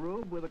funny-looking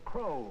rube with a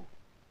crow.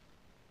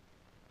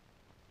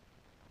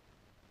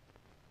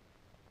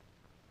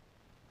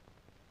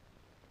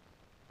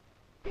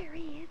 There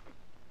he is.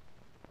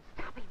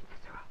 Stop him,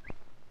 Cicero.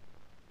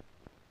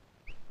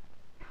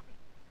 Stop him,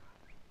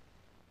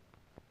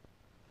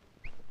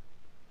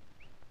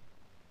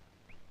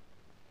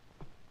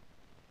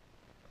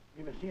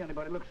 If you see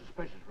anybody look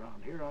suspicious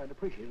around here, I'd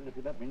appreciate it if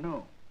you'd let me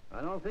know.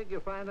 I don't think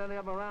you'll find any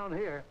of them around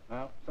here.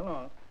 Well, so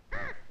long.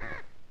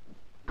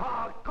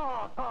 Caw,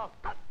 caw, caw.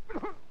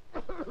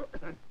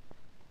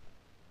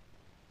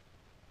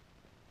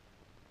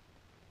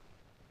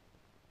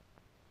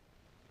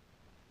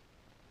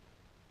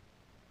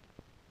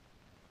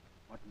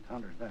 What in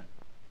thunder's that?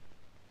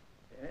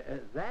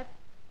 That?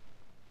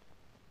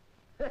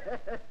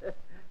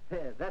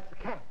 That's the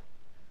cat.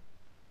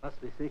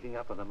 Must be sneaking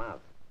up on the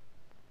mouse.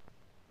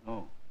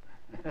 Oh.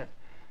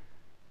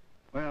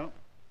 Well,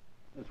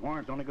 this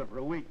warrant's only good for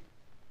a week.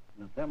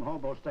 And if them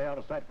hobos stay out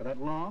of sight for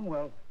that long,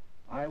 well,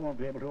 I won't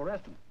be able to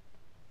arrest them.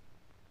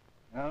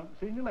 Well,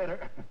 see you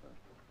later.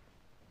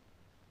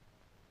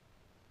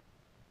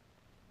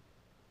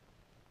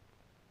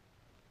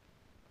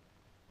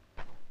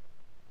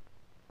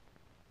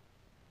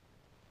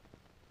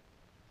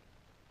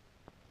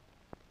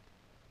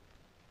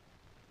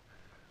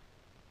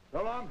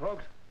 So long,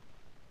 folks.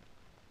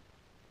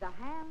 The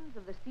hands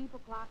of the steeple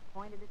clock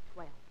pointed at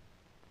 12.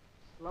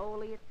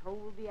 Slowly it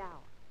tolled the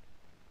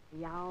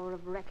hour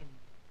of reckoning.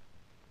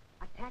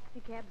 A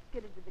taxicab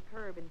skidded to the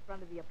curb in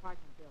front of the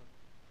apartment building.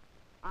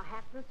 A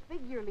hatless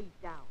figure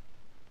leaped out.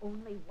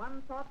 Only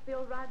one thought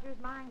filled Roger's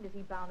mind as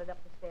he bounded up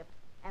the steps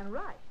and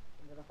rushed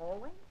into the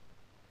hallway.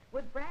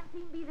 Would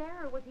Francine be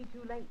there, or was he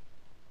too late?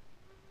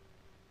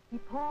 He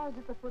paused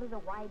at the foot of the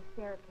wide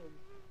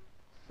staircase.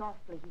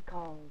 Softly he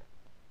called,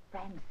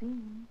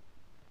 "Francine,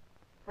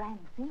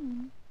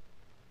 Francine."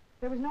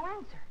 There was no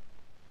answer.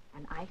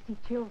 An icy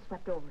chill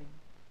swept over him.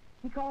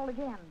 He called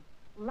again,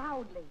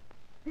 loudly,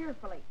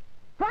 fearfully,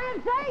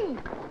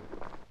 "Francine!"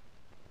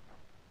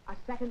 A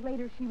second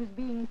later, she was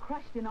being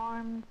crushed in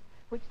arms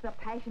which the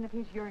passion of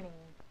his yearning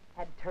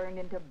had turned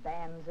into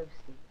bands of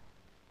steel.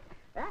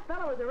 That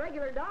fellow was a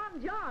regular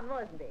Don John,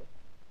 wasn't he?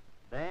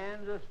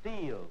 Bands of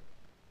steel.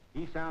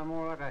 You sound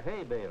more like a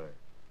hay baler.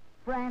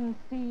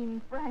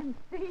 Francine, Francine,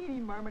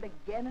 he murmured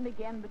again and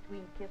again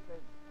between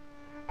kisses.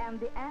 And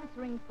the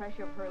answering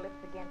pressure of her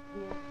lips against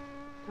his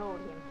told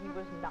him he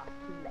was not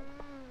too late.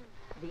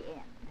 The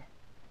end.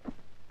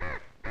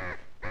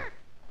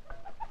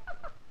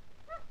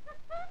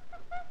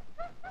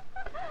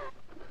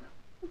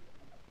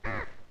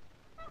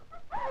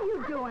 What are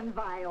you doing,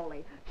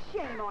 Violi?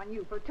 Shame on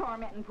you for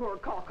tormenting poor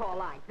Caw-Caw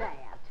like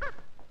that.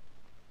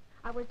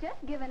 I was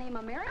just giving him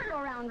a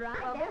merry-go-round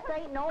ride. Well, this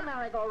ain't no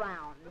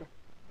merry-go-round.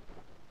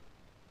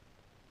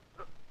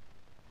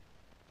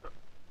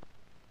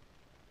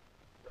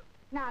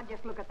 Now,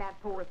 just look at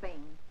that poor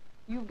thing.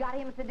 You've got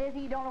him so dizzy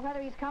you don't know whether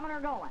he's coming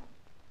or going.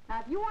 Now,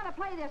 if you want to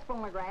play this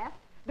phonograph,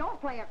 don't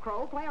play a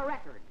crow, play a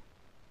record.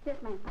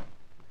 Yes, ma'am.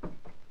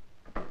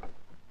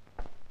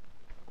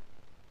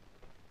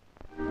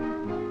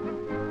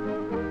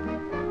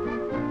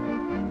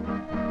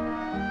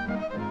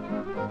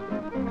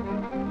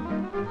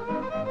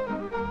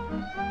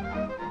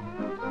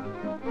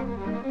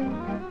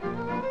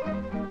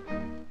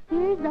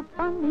 Here's a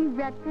funny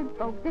record,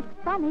 folks. It's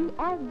funny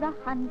as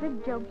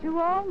 100 jokes. You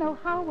all know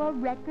how a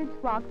record's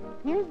rock.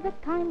 Here's the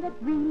kind that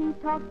really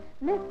talks.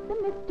 Listen,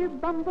 Mr.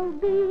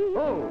 Bumblebee.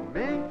 Oh,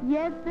 me?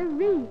 Yes,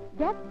 sirree.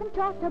 Get some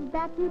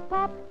tobacco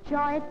pop.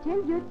 Chaw it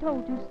till you're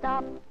told to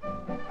stop.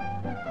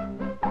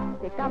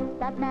 Pick up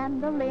that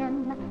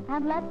mandolin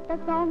and let the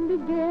song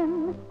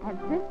begin. And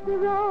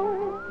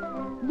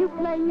Cicero, you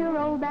play your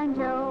old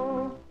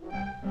banjo.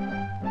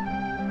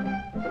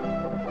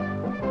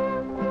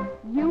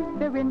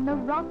 You're in the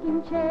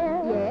rocking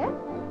chair. Yes?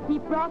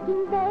 Keep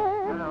rocking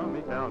there.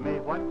 Tell me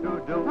what to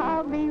do.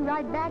 I'll be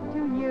right back to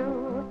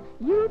you.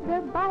 You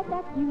could buy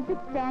that music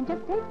stand.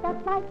 Just take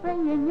that light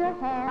ring in your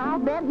hand. I'll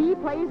bet he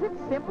plays it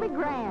simply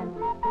grand.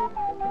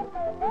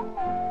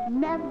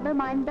 Never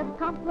mind the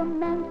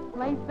compliments.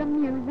 Play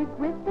some music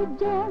with the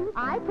gem.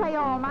 I play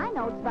all my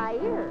notes by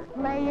ear.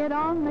 Play it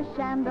on the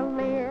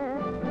chandelier.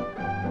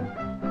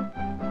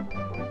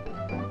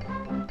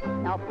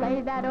 I'll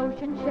play that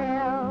ocean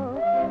shell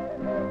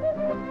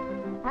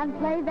and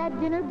play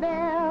that dinner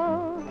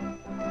bell,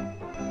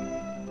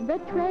 the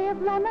tray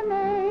of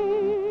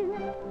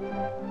lemonade.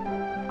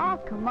 Oh,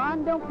 come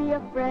on, don't be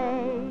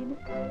afraid.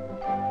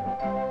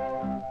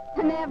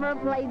 Never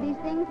played these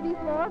things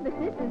before, but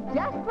this is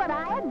just what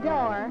I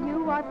adore.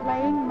 You are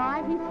playing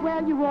mighty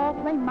swell, you all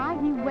play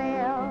mighty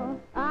well.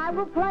 I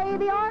will play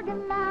the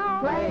organ now.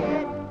 Play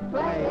it,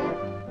 play it.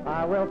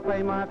 I will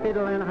play my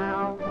fiddle and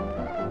howl.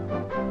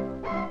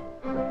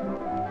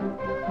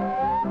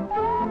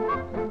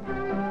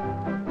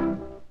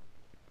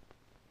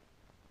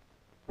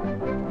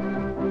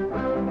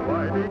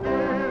 Why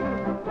begin?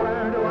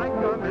 Where do I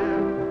come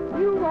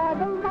in? You are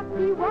the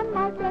lucky one,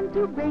 my friend,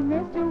 to bring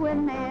this to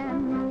an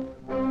end.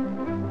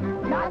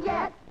 Not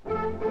yet.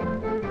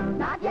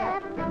 Not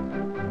yet.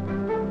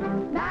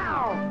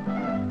 Now.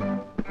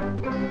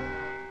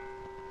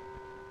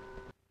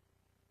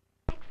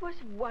 It was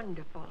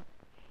wonderful.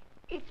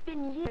 It's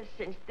been years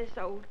since this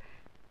old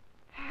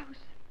house.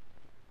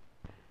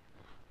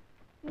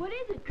 What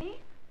is it,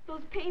 Granny?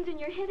 Those pains in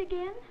your head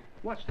again?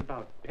 What's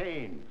about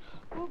pains?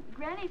 Well,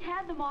 Granny's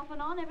had them off and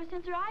on ever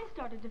since her eyes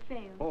started to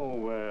fail. Oh,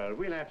 well,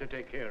 we'll have to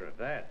take care of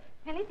that.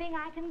 Anything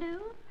I can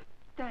do?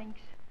 Thanks.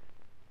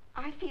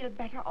 I feel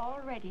better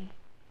already.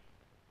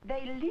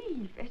 They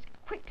leave as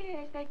quickly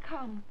as they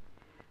come.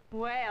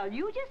 Well,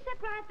 you just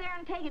sit right there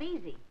and take it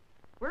easy.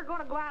 We're going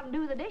to go out and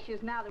do the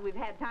dishes now that we've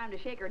had time to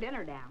shake our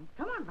dinner down.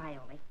 Come on,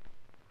 Viola.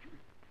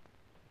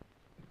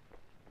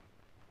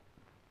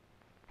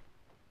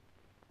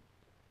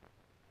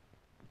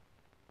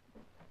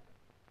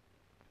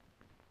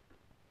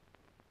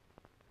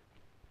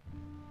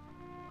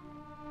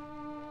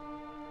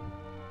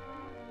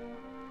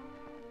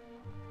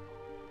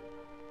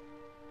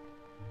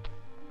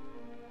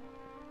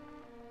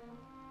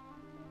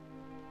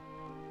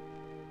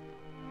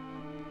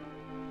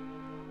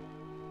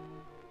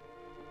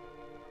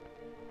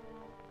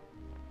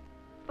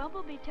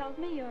 Bumblebee tells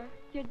me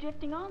you're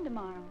drifting on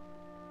tomorrow.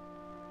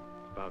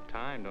 It's about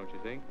time, don't you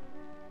think?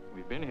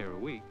 We've been here a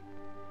week.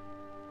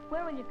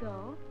 Where will you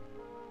go?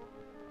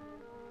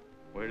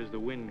 Where does the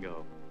wind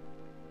go?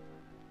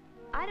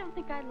 I don't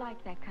think I'd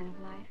like that kind of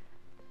life.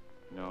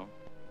 No.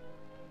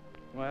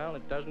 Well,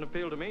 it doesn't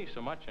appeal to me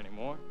so much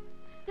anymore.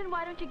 Then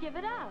why don't you give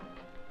it up?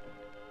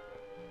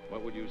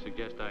 What would you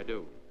suggest I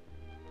do?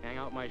 Hang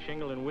out my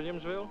shingle in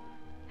Williamsville?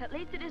 At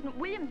least it isn't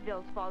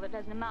Williamsville's fault. It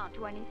doesn't amount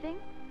to anything.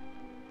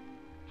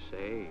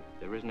 Say,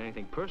 there isn't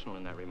anything personal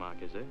in that remark,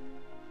 is there?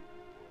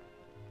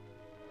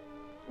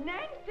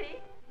 Nancy!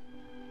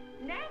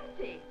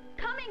 Nancy!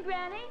 Coming,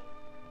 Granny!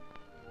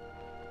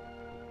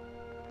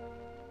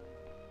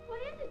 What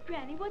is it,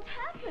 Granny? What's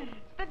happened?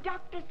 The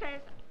doctor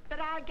says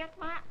that I'll get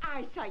my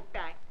eyesight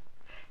back.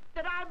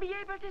 That I'll be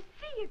able to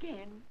see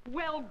again.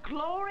 Well,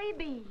 glory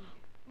be.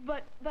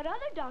 But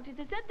other doctors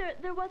have said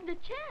there wasn't a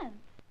chance.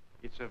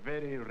 It's a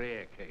very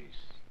rare case.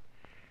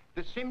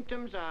 The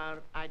symptoms are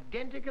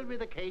identical with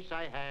the case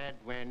I had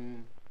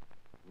when,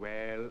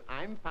 well,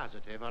 I'm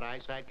positive her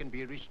eyesight can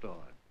be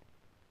restored.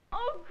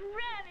 Oh,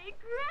 Granny,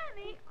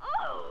 Granny!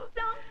 Oh,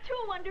 sounds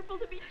too wonderful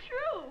to be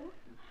true.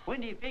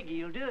 When do you figure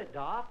you'll do it,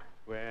 Doc?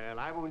 Well,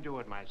 I won't do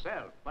it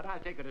myself, but I'll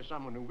take her to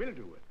someone who will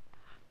do it.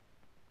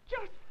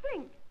 Just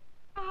think,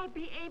 I'll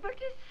be able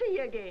to see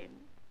again.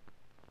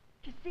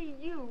 To see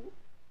you,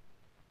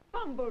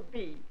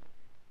 Bumblebee,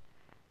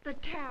 the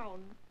town,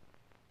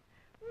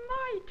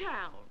 my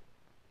town,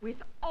 with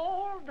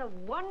all the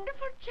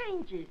wonderful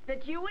changes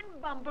that you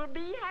and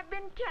Bumblebee have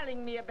been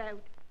telling me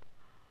about.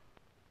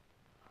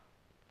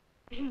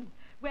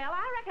 Well,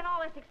 I reckon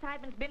all this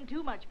excitement's been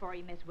too much for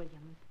you, Miss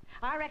Williams.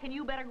 I reckon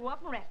you better go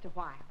up and rest a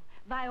while.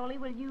 Viola,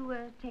 will you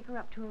take her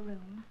up to her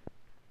room?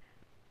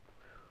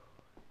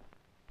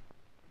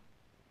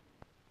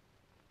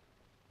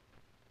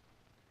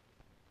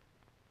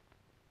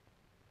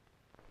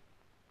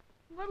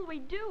 What'll we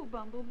do,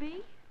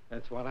 Bumblebee?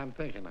 That's what I'm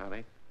thinking,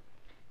 honey.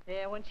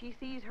 Yeah, when she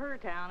sees her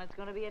town, it's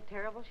going to be a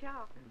terrible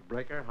shock.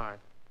 Break her heart.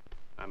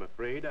 I'm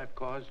afraid I've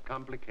caused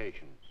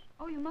complications.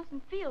 Oh, you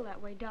mustn't feel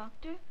that way,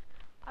 Doctor.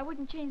 I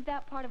wouldn't change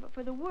that part of it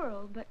for the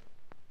world, but,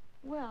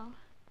 well,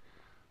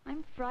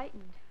 I'm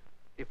frightened.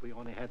 If we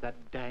only had that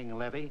dang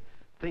levee,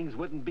 things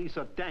wouldn't be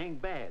so dang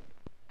bad.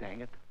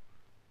 Dang it.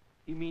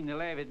 You mean the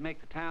levee'd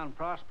make the town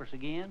prosperous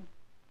again?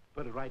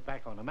 Put it right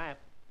back on the map.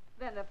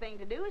 Then the thing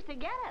to do is to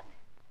get it.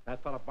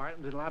 That fellow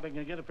Barton's been lobbying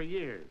to get it for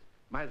years.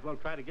 Might as well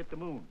try to get the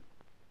moon.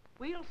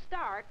 We'll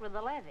start with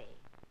the levee.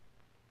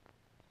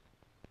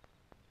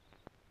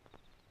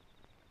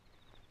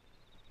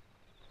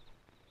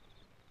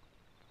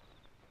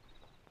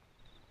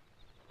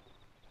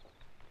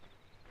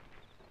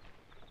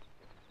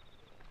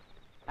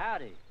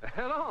 Howdy.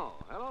 Hello.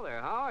 Hello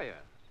there. How are you?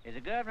 Is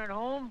the governor at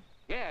home?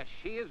 Yes,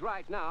 he is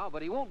right now,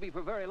 but he won't be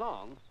for very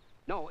long.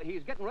 No,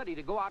 he's getting ready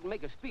to go out and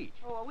make a speech.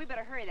 Oh, well, we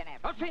better hurry then,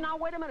 Oh, see, now,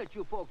 wait a minute,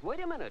 you folks.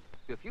 Wait a minute.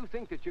 If you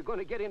think that you're going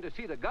to get in to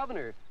see the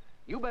governor,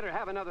 you better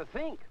have another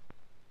think.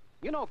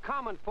 You know,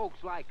 common folks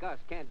like us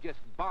can't just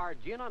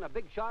barge in on a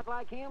big shot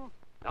like him.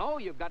 No,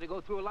 you've got to go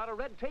through a lot of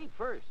red tape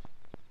first.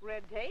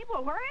 Red tape?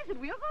 Well, where is it?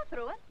 We'll go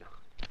through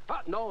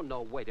it.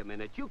 No, wait a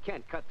minute. You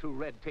can't cut through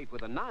red tape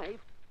with a knife.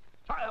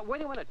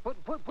 Wait a minute.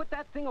 Put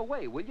that thing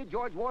away, will you,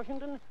 George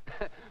Washington?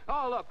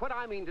 Oh, look, what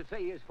I mean to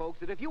say is, folks,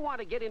 that if you want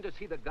to get in to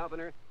see the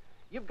governor,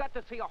 you've got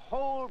to see a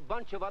whole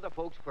bunch of other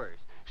folks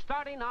first,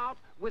 starting out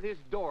with his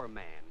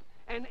doorman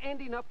and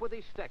ending up with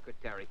his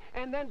secretary.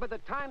 And then by the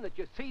time that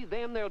you see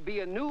them, there'll be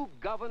a new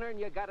governor, and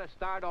you got to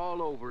start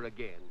all over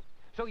again.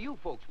 So you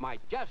folks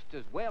might just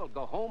as well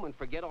go home and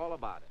forget all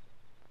about it.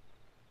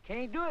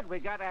 Can't do it. We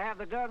got to have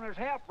the governor's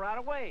help right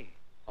away.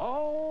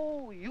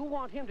 Oh, you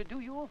want him to do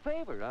you a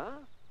favor, huh?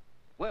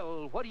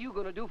 Well, what are you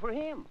going to do for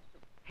him?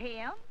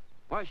 Him?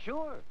 Why,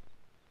 sure.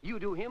 You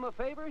do him a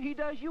favor, he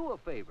does you a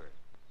favor.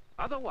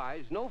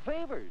 Otherwise, no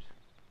favors.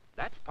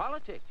 That's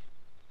politics.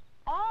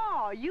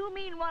 Oh, you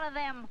mean one of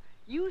them,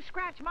 you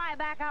scratch my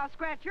back, I'll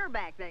scratch your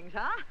back things,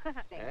 huh?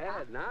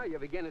 Yeah, now you're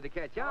beginning to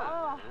catch on.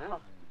 Oh. Huh?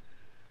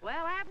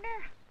 Well,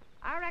 Abner,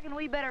 I reckon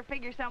we better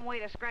figure some way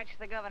to scratch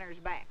the governor's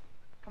back.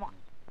 Come on.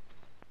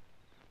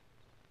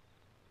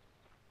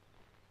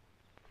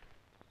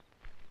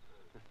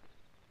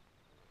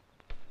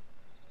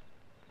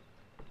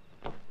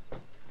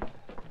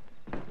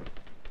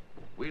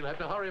 We'll have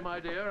to hurry, my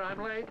dear.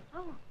 I'm late.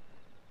 Oh.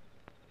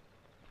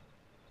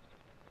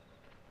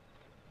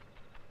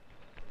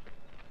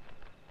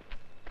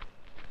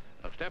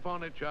 Now step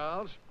on it,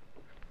 Charles.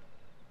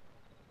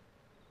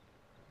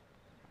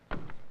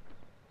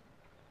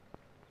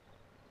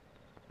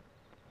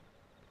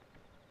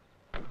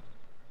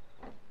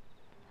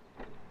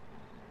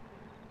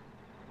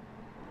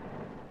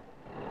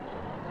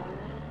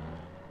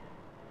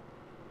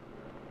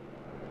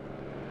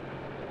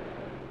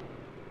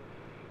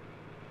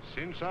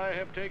 Since I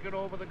have taken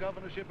over the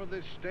governorship of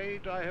this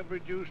state, I have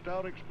reduced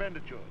our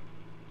expenditures.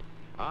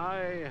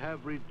 I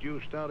have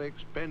reduced our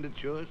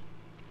expenditures.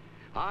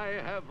 I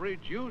have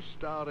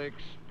reduced our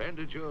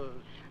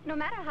expenditures. No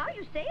matter how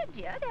you say it,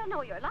 dear, they'll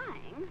know you're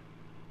lying.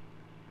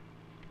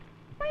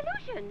 Why,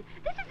 Lucian,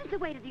 this isn't the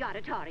way to the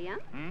auditorium.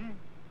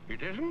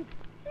 It isn't?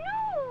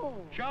 No.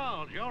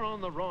 Charles, you're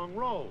on the wrong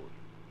road.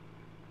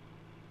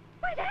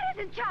 Why, that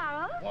isn't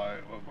Charles. Why,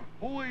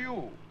 who are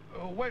you?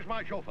 Where's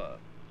my chauffeur?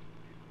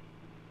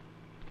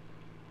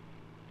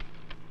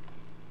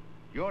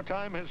 Your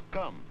time has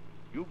come.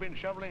 You've been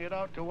shoveling it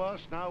out to us,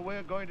 now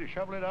we're going to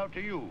shovel it out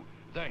to you.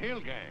 The Hill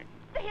Gang.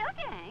 The Hill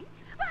Gang?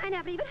 Why, I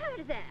never even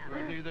heard of them.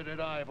 Well, neither did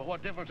I, but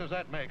what difference does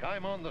that make?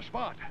 I'm on the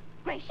spot.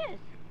 Gracious.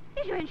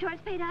 Is your insurance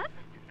paid up?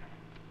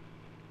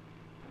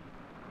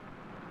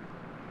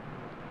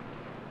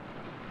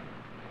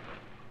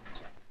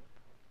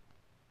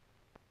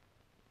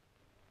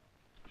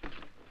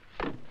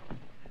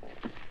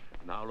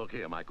 Now, look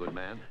here, my good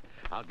man.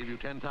 I'll give you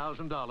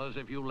 $10,000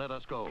 if you let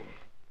us go.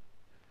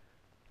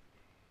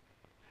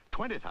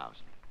 20,000.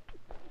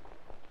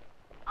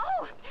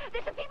 Oh,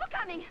 there's some people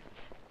coming.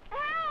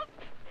 Help!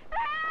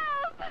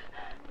 Help!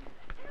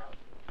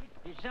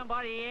 Did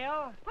somebody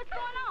yell? What's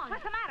going on?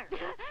 What's the matter?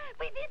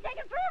 We've been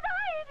taken for a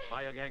ride.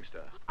 By a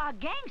gangster. A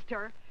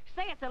gangster?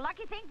 Say, it's a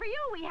lucky thing for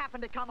you we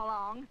happened to come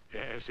along.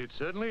 Yes, it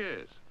certainly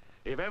is.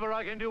 If ever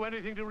I can do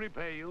anything to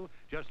repay you,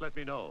 just let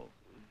me know.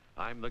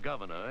 I'm the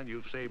governor, and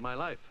you've saved my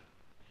life.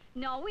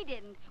 No, we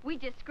didn't. We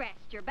just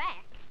scratched your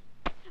back.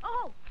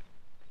 Oh!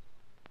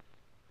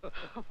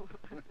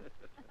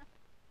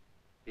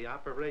 The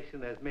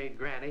operation has made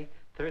Granny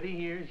 30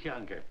 years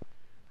younger.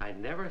 I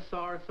never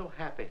saw her so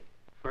happy.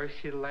 First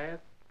she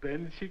laughs,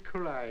 then she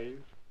cries.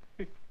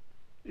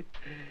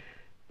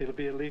 It'll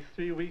be at least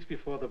 3 weeks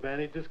before the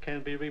bandages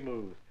can be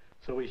removed,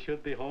 so we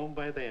should be home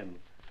by then,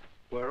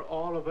 where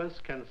all of us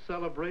can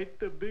celebrate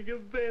the big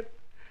event.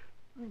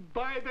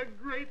 By the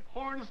great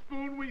horn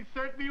spoon, we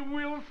certainly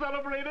will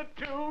celebrate it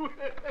too.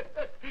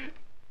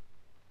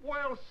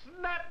 Well,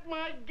 snap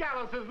my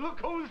galluses, look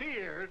who's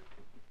here.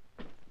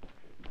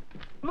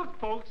 Look,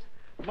 folks,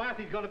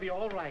 Marthy's gonna be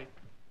all right.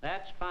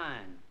 That's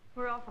fine.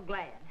 We're awful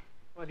glad.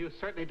 Well, you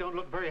certainly don't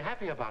look very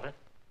happy about it.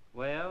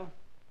 Well,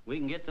 we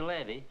can get the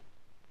levy.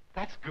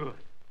 That's good.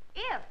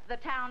 If the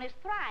town is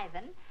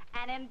thriving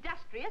and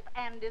industrious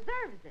and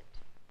deserves it.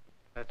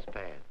 That's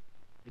bad.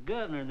 The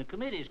governor and the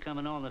committee's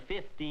coming on the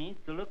 15th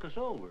to look us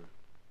over.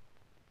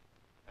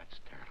 That's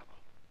terrible.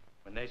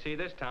 When they see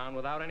this town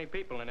without any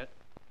people in it,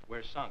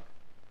 we're sunk.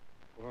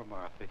 Poor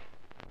Marthy.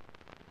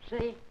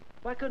 See?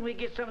 Why couldn't we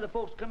get some of the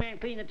folks to come here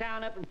and clean the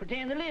town up and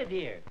pretend they lived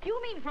here?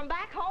 You mean from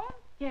back home?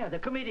 Yeah, the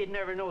committee'd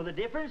never know the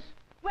difference.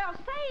 Well,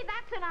 say,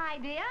 that's an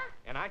idea.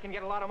 And I can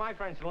get a lot of my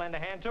friends to lend a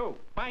hand, too.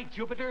 By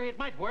Jupiter, it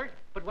might work,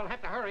 but we'll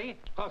have to hurry,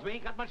 because we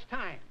ain't got much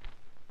time.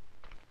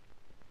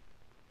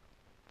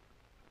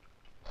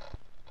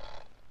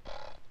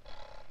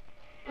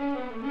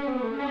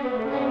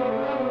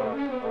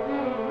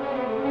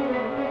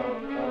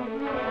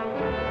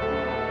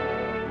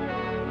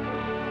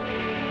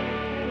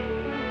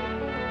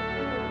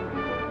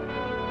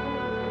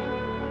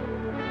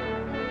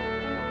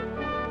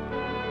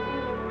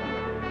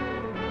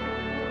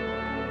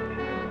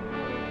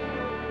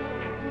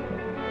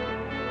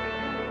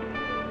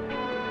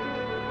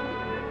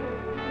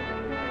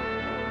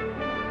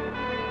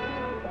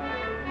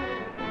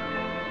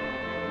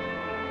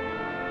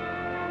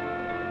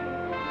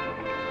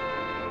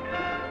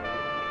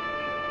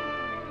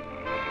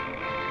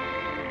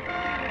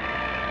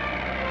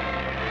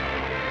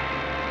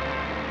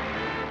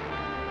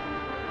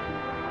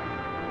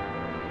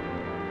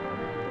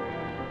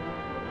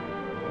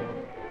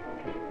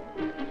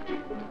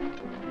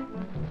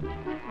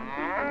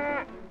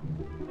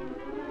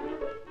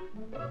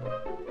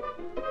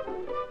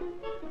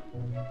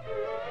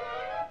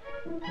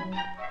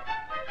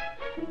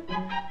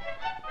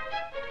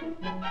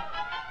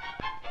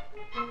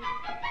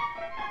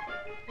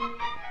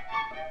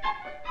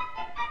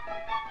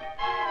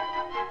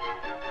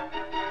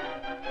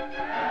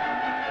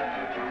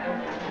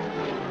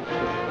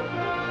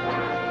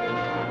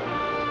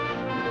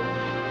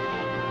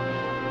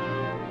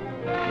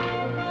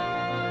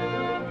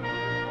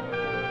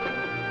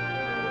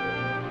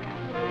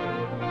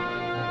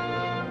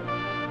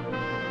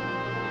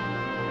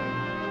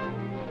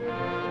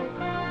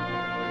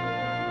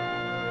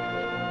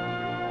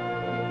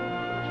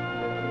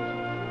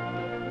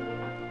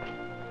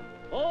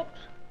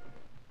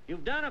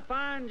 You've done a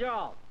fine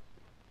job.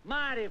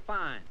 Mighty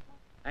fine.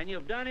 And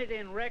you've done it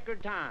in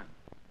record time.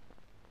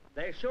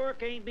 There sure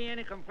can't be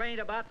any complaint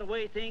about the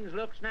way things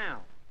looks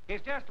now.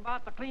 It's just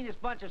about the cleanest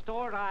bunch of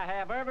stores I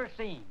have ever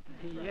seen.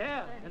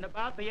 Yeah, and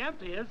about the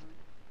emptiest.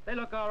 They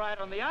look all right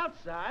on the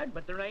outside,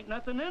 but there ain't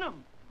nothing in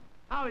them.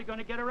 How are you going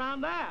to get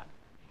around that?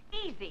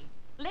 Easy.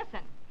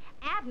 Listen,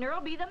 Abner will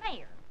be the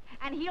mayor,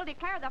 and he'll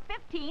declare the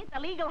 15th a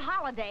legal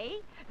holiday.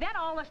 Then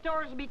all the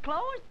stores will be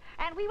closed,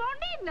 and we won't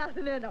need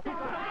nothing in them.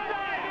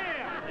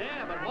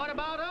 Yeah, but what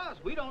about us?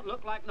 We don't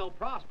look like no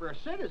prosperous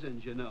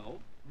citizens, you know.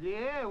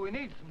 Yeah, we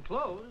need some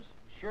clothes.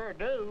 Sure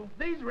do.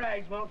 These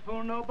rags won't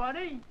fool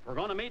nobody. If we're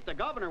going to meet the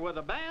governor with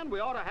a band, we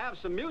ought to have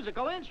some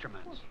musical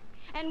instruments.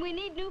 And we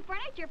need new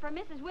furniture for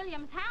Mrs.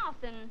 Williams' house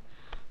and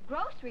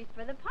groceries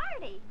for the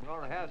party. We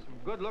ought to have some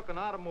good-looking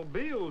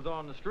automobiles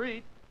on the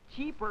street.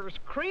 Cheapers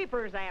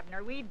creepers,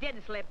 Abner. We did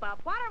slip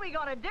up. What are we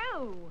going to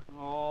do?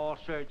 Oh,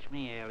 search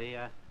me, Ellie.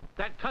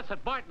 That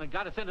cussed Barton that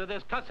got us into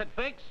this cussed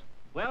fix.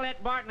 Well,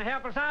 let Barton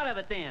help us out of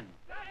it then.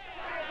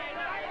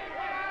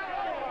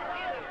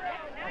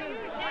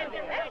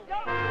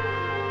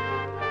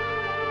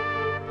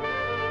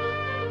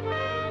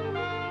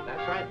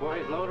 That's right,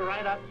 boys. Load her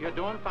right up. You're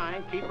doing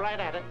fine. Keep right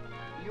at it.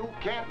 You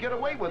can't get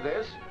away with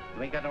this.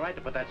 You ain't got no right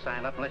to put that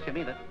sign up unless you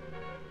mean it.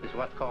 This is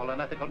what's called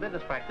unethical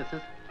business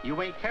practices.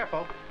 You ain't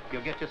careful,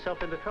 you'll get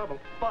yourself into trouble.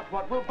 But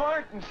what will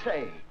Barton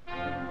say?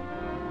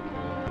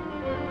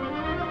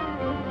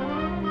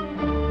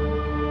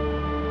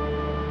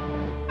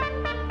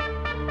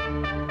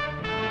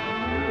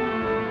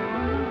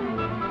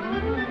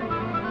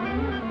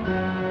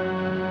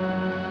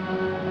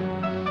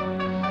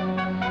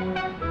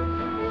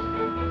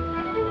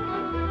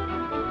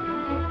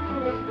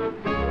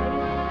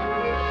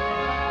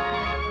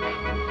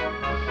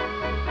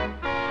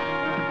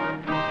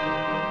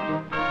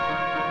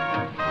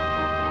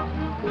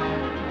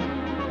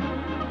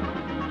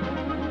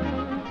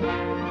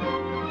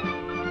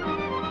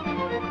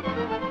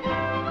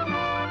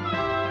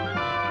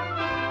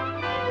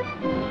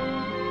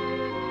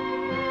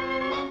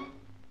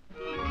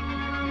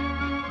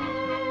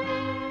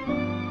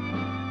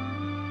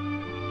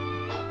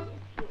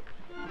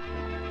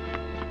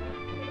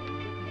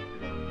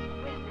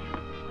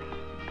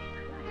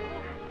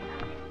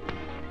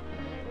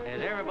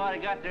 Everybody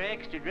got their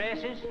extra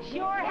dresses?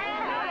 Sure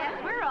have.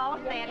 Yes, we're all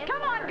set.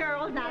 Come on,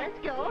 girls. Now, let's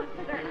go.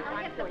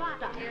 I'll get the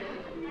box.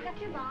 I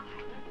got your box.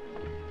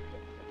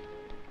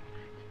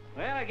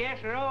 Well, I guess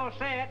we're all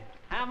set.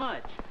 How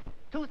much?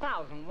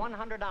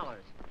 $2,100.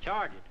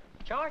 Charge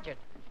it. Charge it.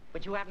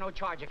 But you have no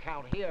charge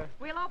account here.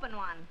 We'll open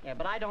one. Yeah,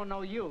 but I don't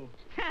know you.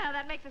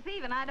 That makes us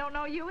even. I don't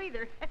know you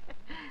either.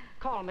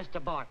 Call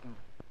Mr. Barton.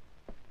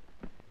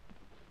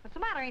 What's the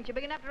matter? Ain't you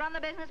big enough to run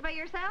the business by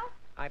yourself?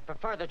 I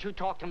prefer that you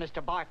talk to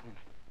Mr. Barton.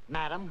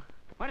 Madam.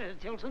 What is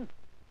it, Tilson?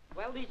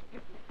 Well, these...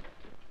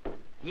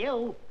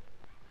 You?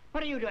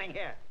 What are you doing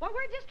here? Well,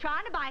 we're just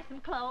trying to buy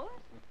some clothes.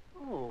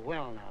 Oh,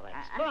 well, now,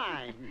 that's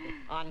fine.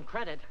 On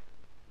credit.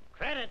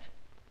 Credit?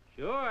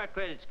 Sure,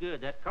 credit's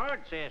good. That card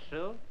says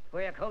so.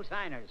 We're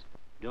co-signers.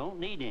 Don't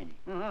need any.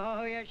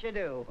 Oh, yes, you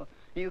do.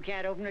 You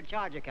can't open a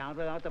charge account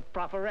without the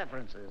proper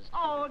references.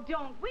 Oh,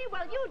 don't we?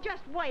 Well, you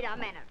just wait a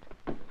minute.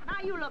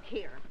 Now, you look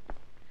here.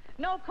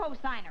 No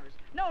co-signers,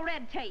 no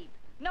red tape,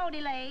 no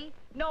delay,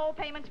 no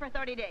payments for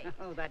 30 days.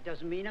 Oh, that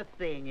doesn't mean a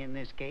thing in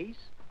this case.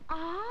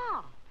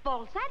 Ah,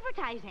 false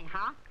advertising,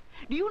 huh?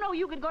 Do you know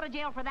you could go to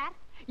jail for that?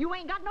 You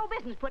ain't got no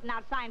business putting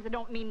out signs that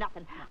don't mean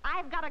nothing.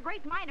 I've got a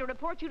great mind to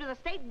report you to the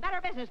State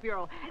Better Business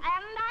Bureau. And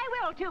I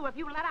will, too, if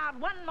you let out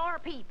one more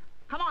peep.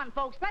 Come on,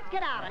 folks, let's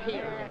get out of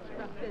here.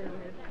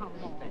 Come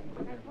on.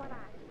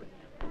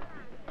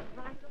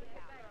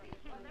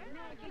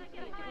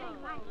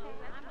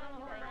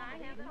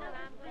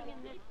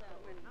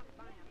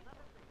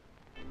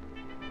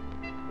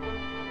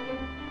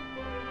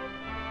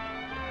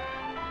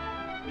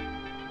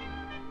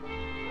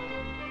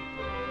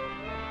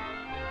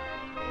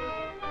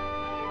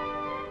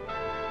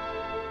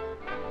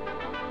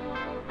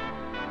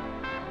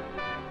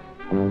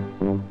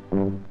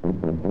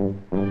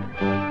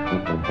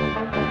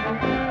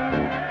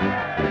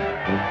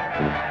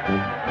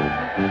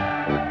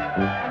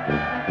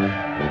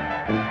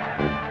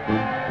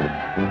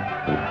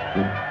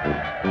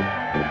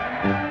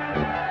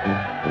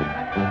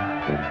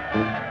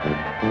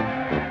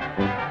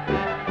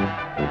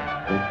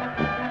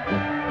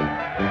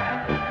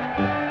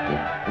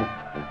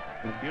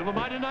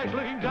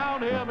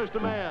 Mr.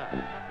 Mayor.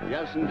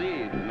 Yes,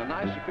 indeed, and a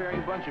nice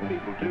appearing bunch of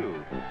people,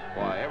 too.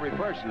 Why, every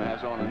person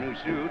has on a new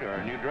suit or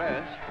a new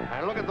dress.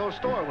 And look at those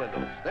store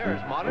windows. They're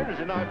as modern as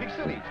in our big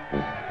cities.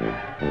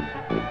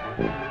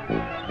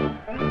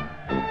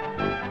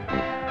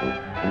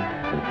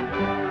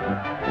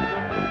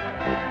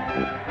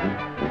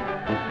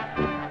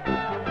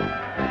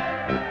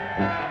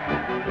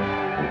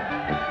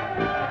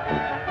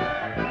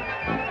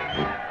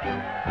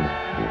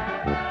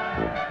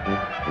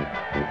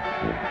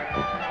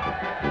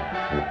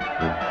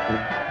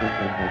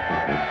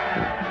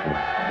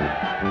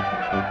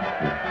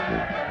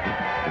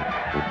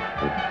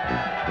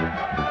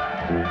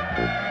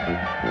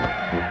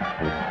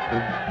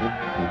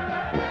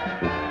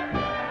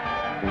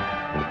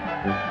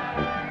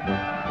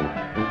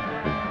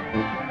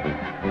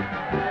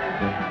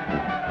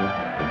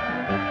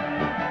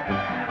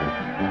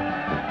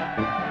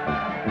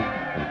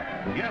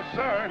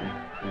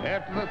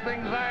 After the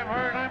things I've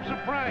heard, I'm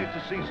surprised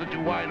to see such a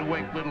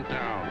wide-awake little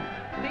town.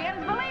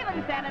 Seeing's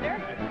believing, Senator.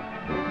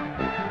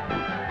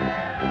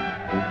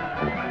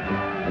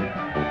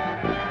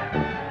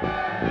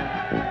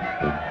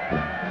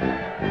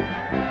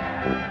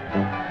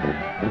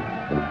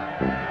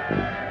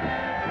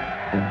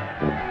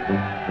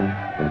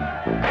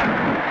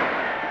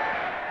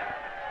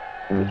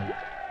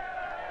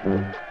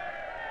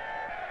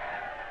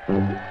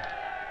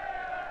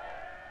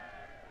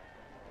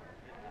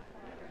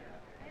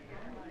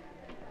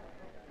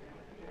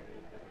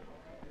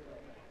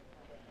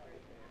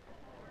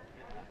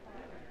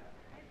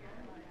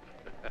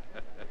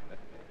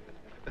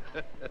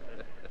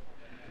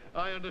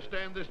 I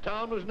understand this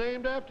town was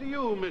named after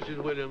you,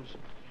 Mrs. Williams.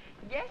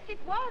 Yes, it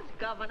was,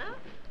 Governor.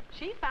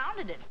 She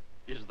founded it.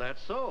 Is that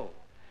so?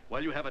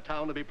 Well, you have a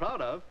town to be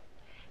proud of.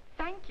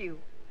 Thank you.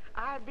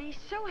 I'll be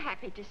so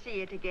happy to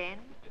see it again.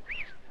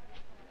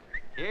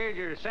 Here's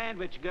your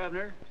sandwich,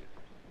 Governor.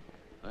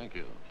 Thank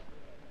you.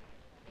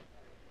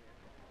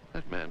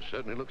 That man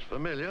certainly looks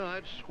familiar.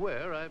 I'd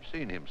swear I've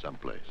seen him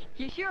someplace.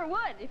 You sure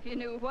would if you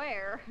knew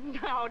where.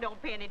 No,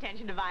 don't pay any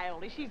attention to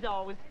Viola. She's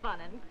always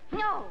funnin'.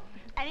 No.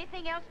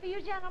 Anything else for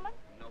you, gentlemen?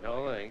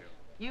 No, thanks.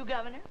 You,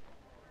 Governor?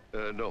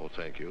 No,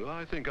 thank you.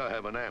 I think I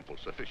have an ample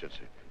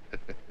sufficiency.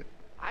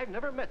 I've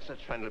never met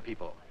such friendly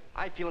people.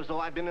 I feel as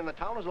though I've been in the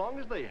town as long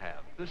as they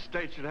have. This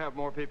state should have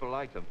more people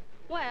like them.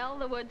 Well,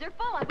 the woods are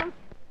full of them.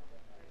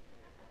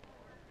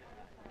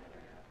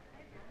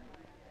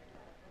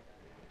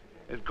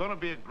 It's going to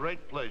be a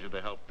great pleasure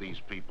to help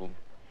these people.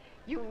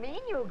 You mean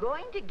you're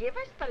going to give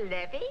us the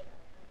levy?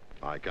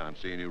 I can't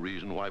see any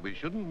reason why we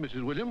shouldn't,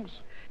 Mrs. Williams.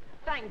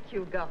 Thank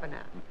you,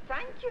 Governor.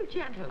 Thank you,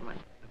 gentlemen.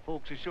 The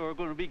folks are sure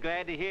going to be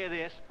glad to hear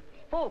this.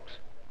 Folks!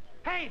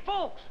 Hey,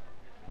 folks!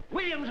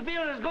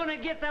 Williamsville is going to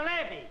get the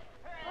levy.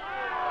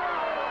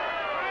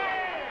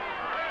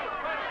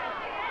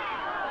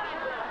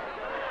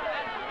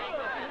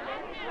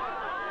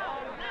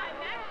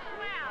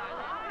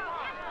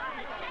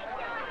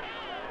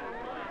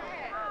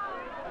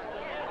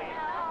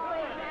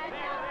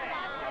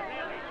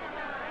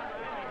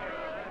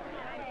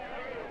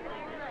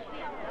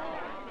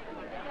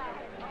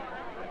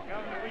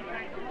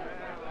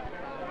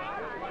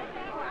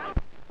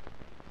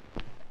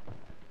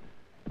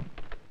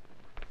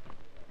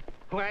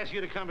 Who asked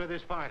you to come to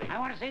this party? I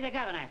want to see the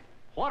governor.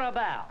 What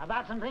about?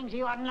 About some things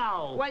you ought to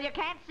know. Well, you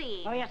can't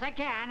see. Oh, yes, I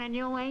can, and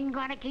you ain't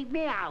going to keep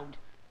me out.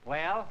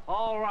 Well,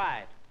 all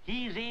right.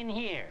 He's in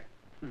here.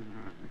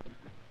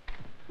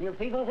 You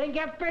people think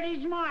you're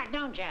pretty smart,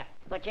 don't you?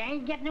 But you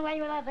ain't getting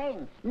away with a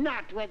thing.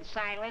 Not with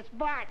Silas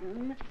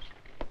Barton.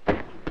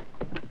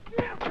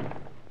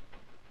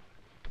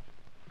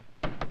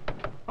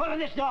 Open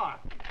this door.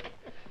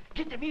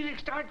 Get the music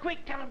started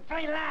quick. Tell them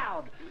play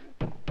loud.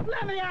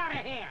 Let me out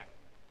of here.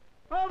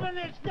 Open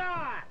this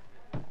door.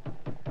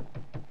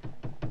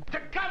 The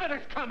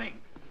governor's coming.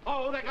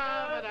 Oh, the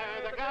governor,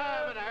 the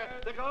governor,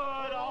 the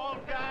good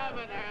old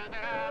governor, the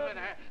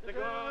governor, the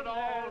good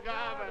old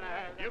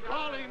governor. You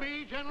calling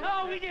me, General?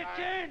 No, we just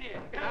turned it.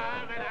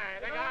 Governor,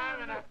 the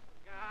governor,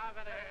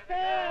 governor, the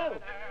Go.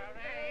 governor,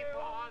 hooray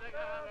for the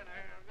governor.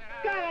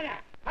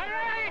 Governor.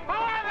 Hooray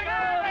for the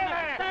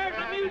governor. There's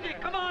the music.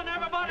 Come on,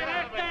 everybody,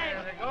 let's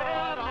dance. The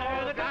good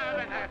old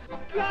governor.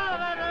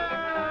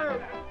 Governor.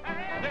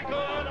 The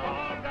good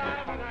old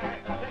governor.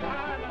 The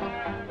governor.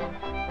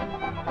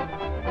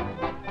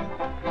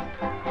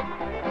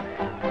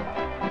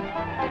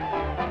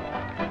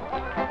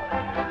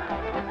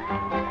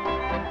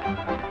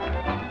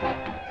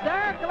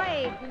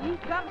 Circulate. You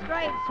come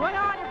straight. Swing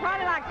on your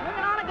party like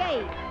swinging on a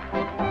gate.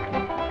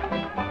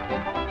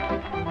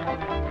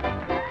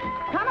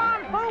 Come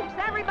on, folks.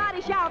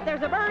 Everybody shout.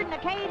 There's a bird in a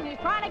cage and he's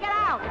trying to get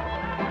out.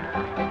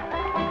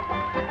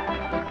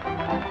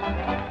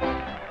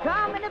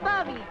 Come in a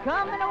buggy.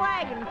 Come in a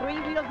wagon. 3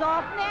 wheels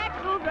off the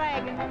axle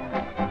dragging.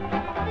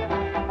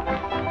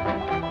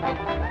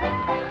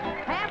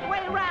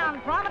 Halfway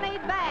around,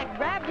 promenade back.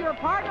 Grab your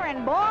partner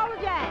and ball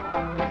the jack.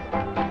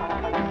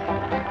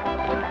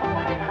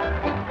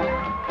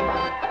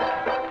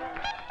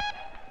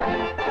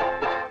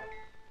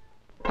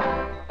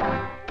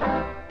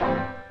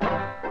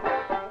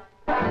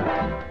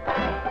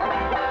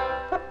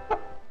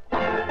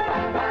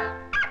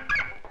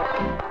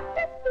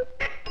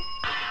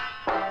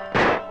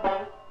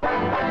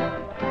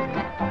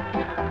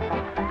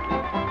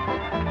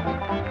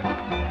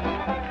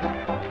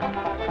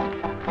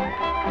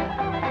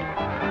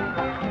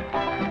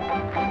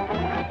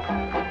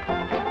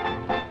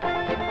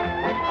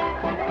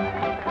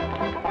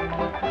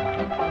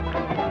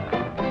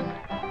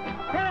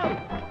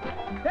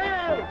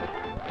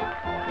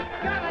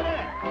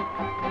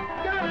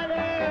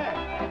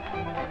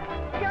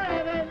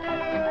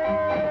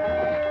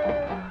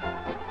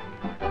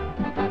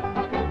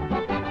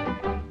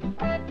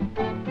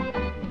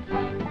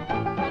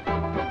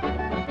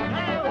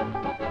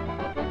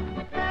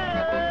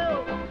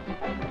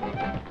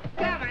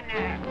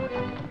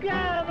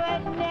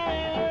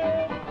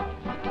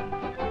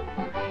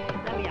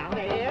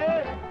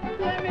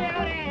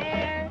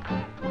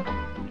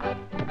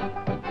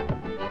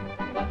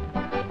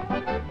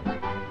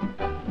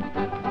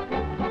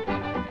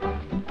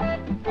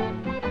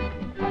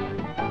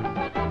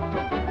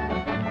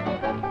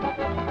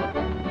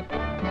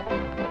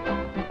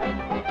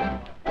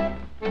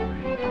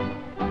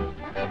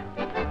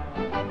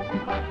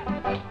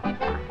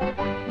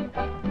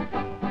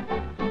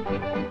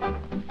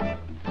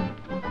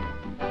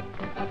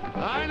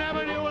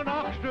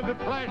 you could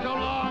flash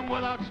along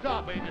without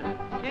stopping.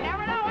 You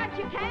never know what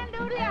you can do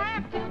till you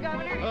have to,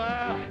 Governor.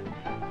 Well,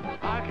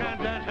 I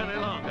can't dance any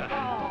longer.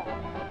 Oh.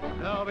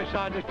 No,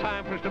 besides, it's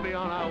time for us to be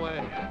on our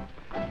way.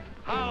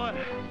 How,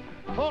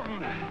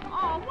 Fulton?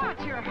 Oh,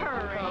 what's your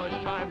hurry? Oh,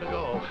 it's time to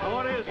go. Well,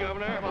 what is,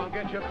 Governor? Come on,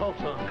 get your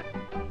coats on.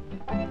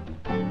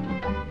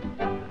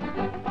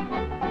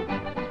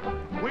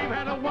 We've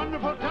had a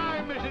wonderful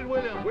time, Mrs.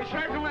 Williams. We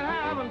certainly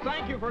have, and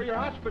thank you for your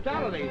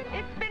hospitality.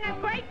 It's been a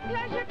great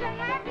pleasure to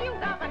have you,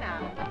 Governor.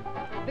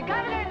 The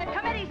governor and the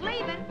committee's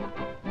leaving.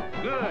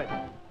 Good.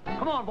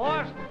 Come on,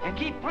 boys, and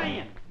keep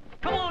playing.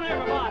 Come on,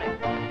 everybody.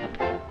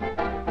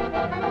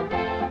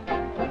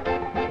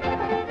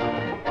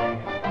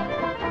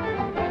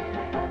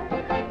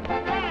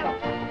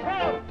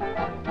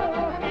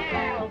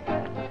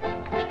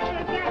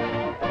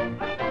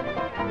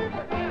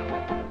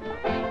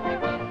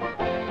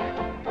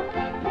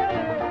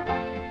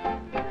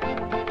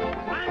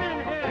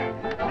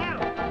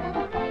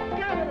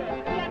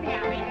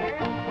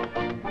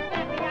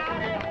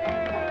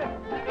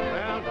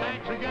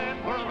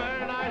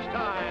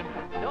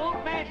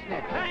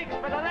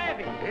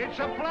 It's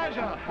a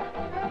pleasure.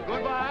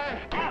 Goodbye.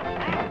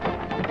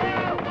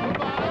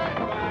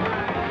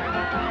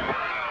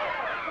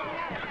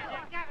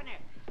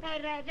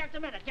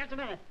 Governor, just a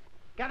minute.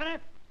 Governor,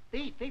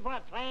 these people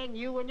are playing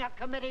you and your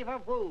committee for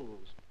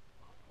fools.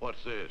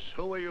 What's this?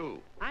 Who are you?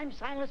 I'm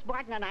Silas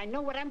Barton, and I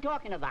know what I'm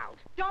talking about.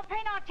 Don't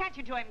pay no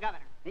attention to him,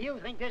 Governor. You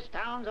think this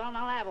town's on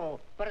the level,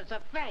 but it's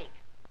a fake.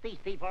 These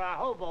people are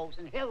hobos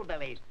and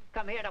hillbillies,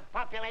 come here to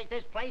populate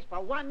this place for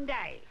one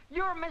day.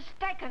 You're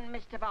mistaken,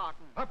 Mr.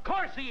 Barton. Of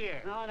course he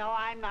is. No,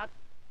 I'm not.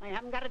 I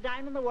haven't got a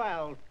dime in the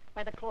world.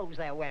 By the clothes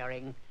they're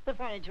wearing, the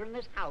furniture in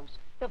this house,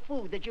 the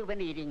food that you've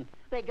been eating.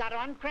 They got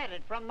on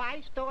credit from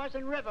my stores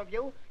in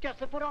Riverview just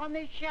to put on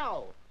this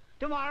show.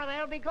 Tomorrow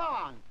they'll be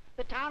gone.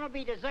 The town will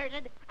be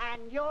deserted,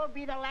 and you'll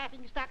be the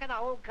laughingstock of the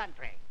whole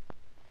country.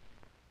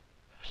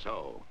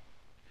 So,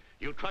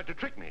 you tried to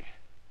trick me.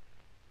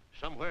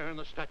 Somewhere in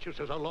the statutes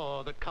there's a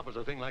law that covers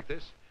a thing like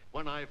this.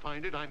 When I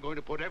find it, I'm going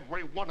to put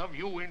every one of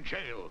you in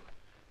jail.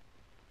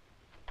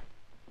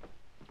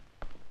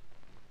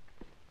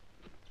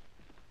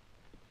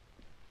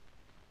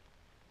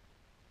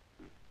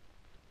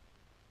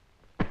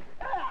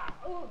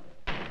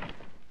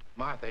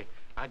 Martha,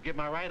 I'd give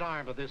my right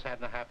arm if this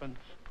hadn't happened.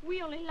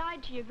 We only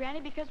lied to you,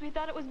 Granny, because we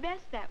thought it was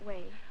best that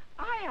way.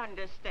 I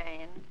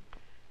understand.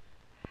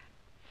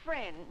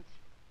 Friends,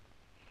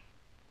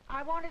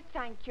 I want to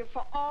thank you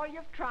for all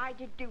you've tried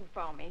to do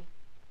for me.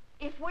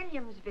 If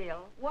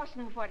Williamsville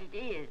wasn't what it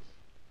is,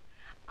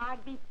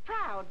 I'd be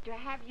proud to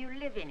have you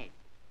live in it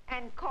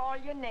and call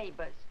your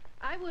neighbors.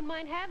 I wouldn't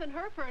mind having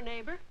her for a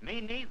neighbor.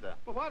 Me neither.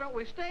 Well, why don't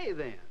we stay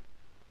then?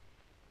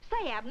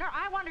 Say, Abner,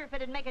 I wonder if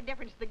it'd make a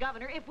difference to the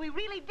governor if we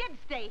really did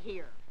stay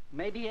here.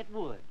 Maybe it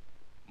would.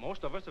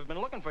 Most of us have been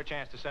looking for a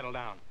chance to settle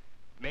down.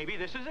 Maybe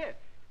this is it.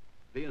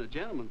 Being a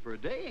gentleman for a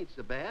day ain't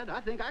so bad.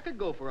 I think I could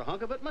go for a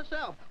hunk of it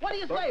myself. What do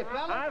you say,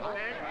 fella?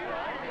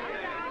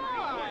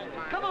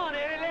 Come on,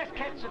 Eddie, let's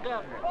catch the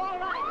governor. All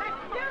right,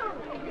 let's do.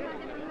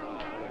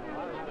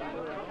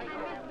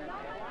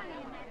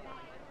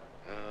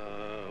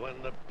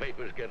 When the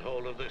papers get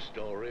hold of this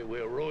story,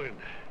 we're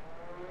ruined.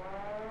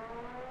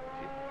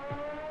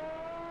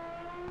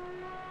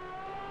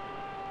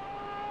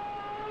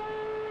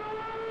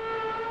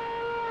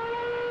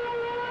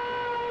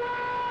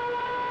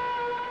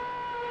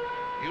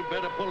 You'd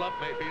better pull up,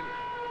 Mayfield.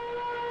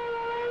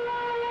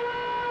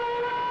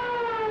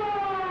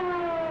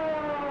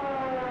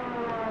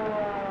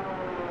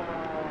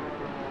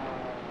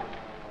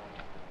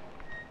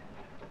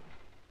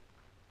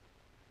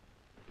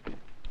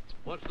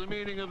 What's the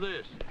meaning of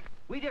this?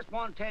 We just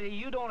want to tell you,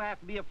 you don't have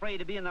to be afraid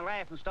of being the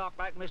laughingstock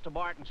like Mr.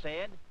 Barton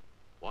said.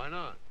 Why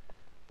not?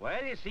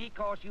 Well, you see,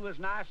 'cause you was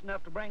nice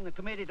enough to bring the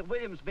committee to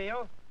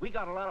Williamsville, we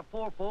got a lot of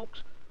poor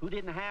folks who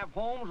didn't have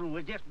homes and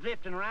was just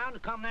drifting around to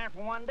come there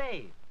for one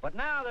day. But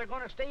now they're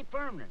going to stay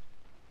permanent.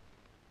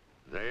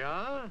 They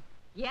are?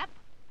 Yep,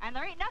 and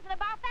there ain't nothing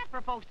about that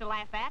for folks to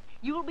laugh at.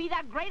 You'll be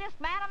the greatest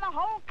man in the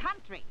whole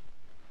country.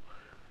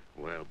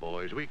 Well,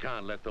 boys, we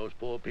can't let those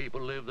poor people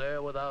live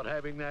there without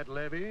having that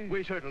levy.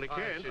 We certainly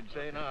can. I should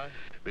say not.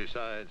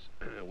 Besides,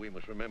 we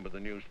must remember the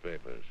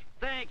newspapers.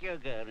 Thank you,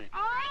 Governor.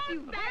 Thank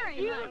you very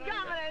much.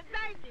 Governor.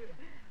 Thank you.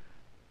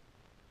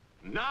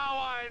 Now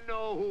I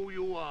know who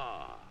you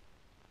are.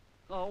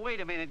 Oh,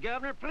 wait a minute,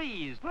 Governor.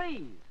 Please,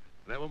 please.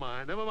 Never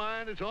mind, never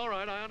mind. It's all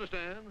right, I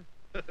understand.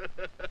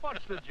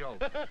 What's the joke?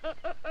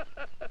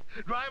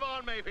 Drive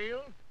on,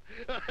 Mayfield.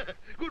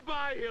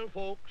 Goodbye, Hill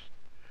folks.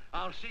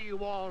 I'll see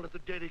you all at the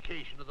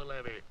dedication of the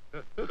levee.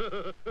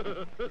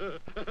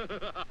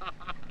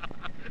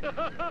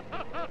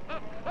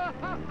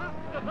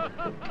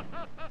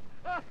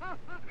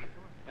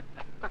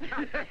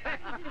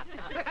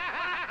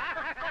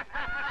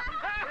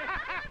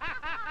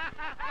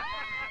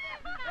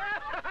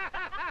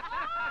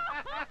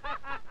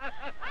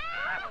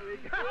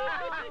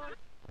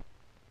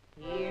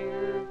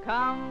 Here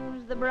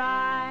comes the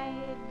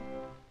bride.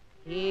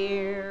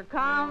 Here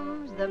comes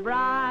comes the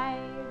bride.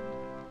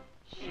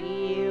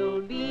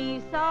 She'll be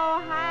so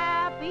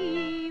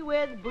happy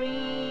with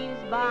Breeze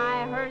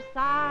by her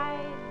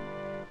side.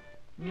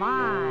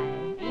 My,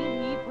 ain't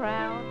he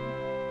proud?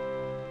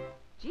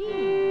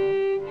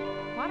 Gee,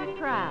 what a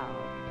crowd.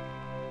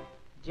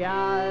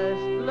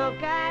 Just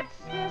look at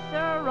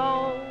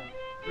Cicero,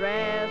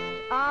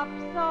 dressed up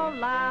so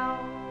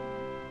loud.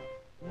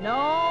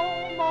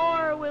 No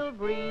more will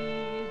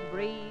Breeze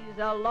breeze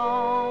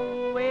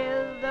along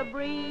with the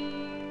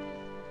breeze.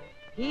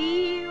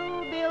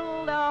 He'll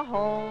build a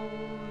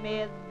home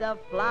mid the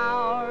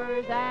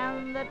flowers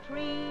and the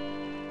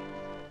trees.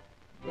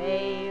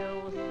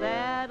 They'll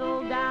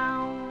settle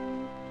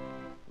down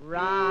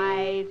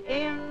right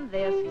in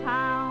this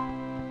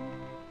town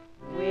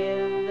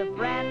with the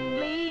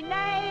friendly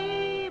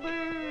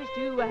neighbors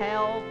to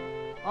help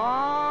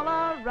all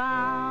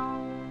around.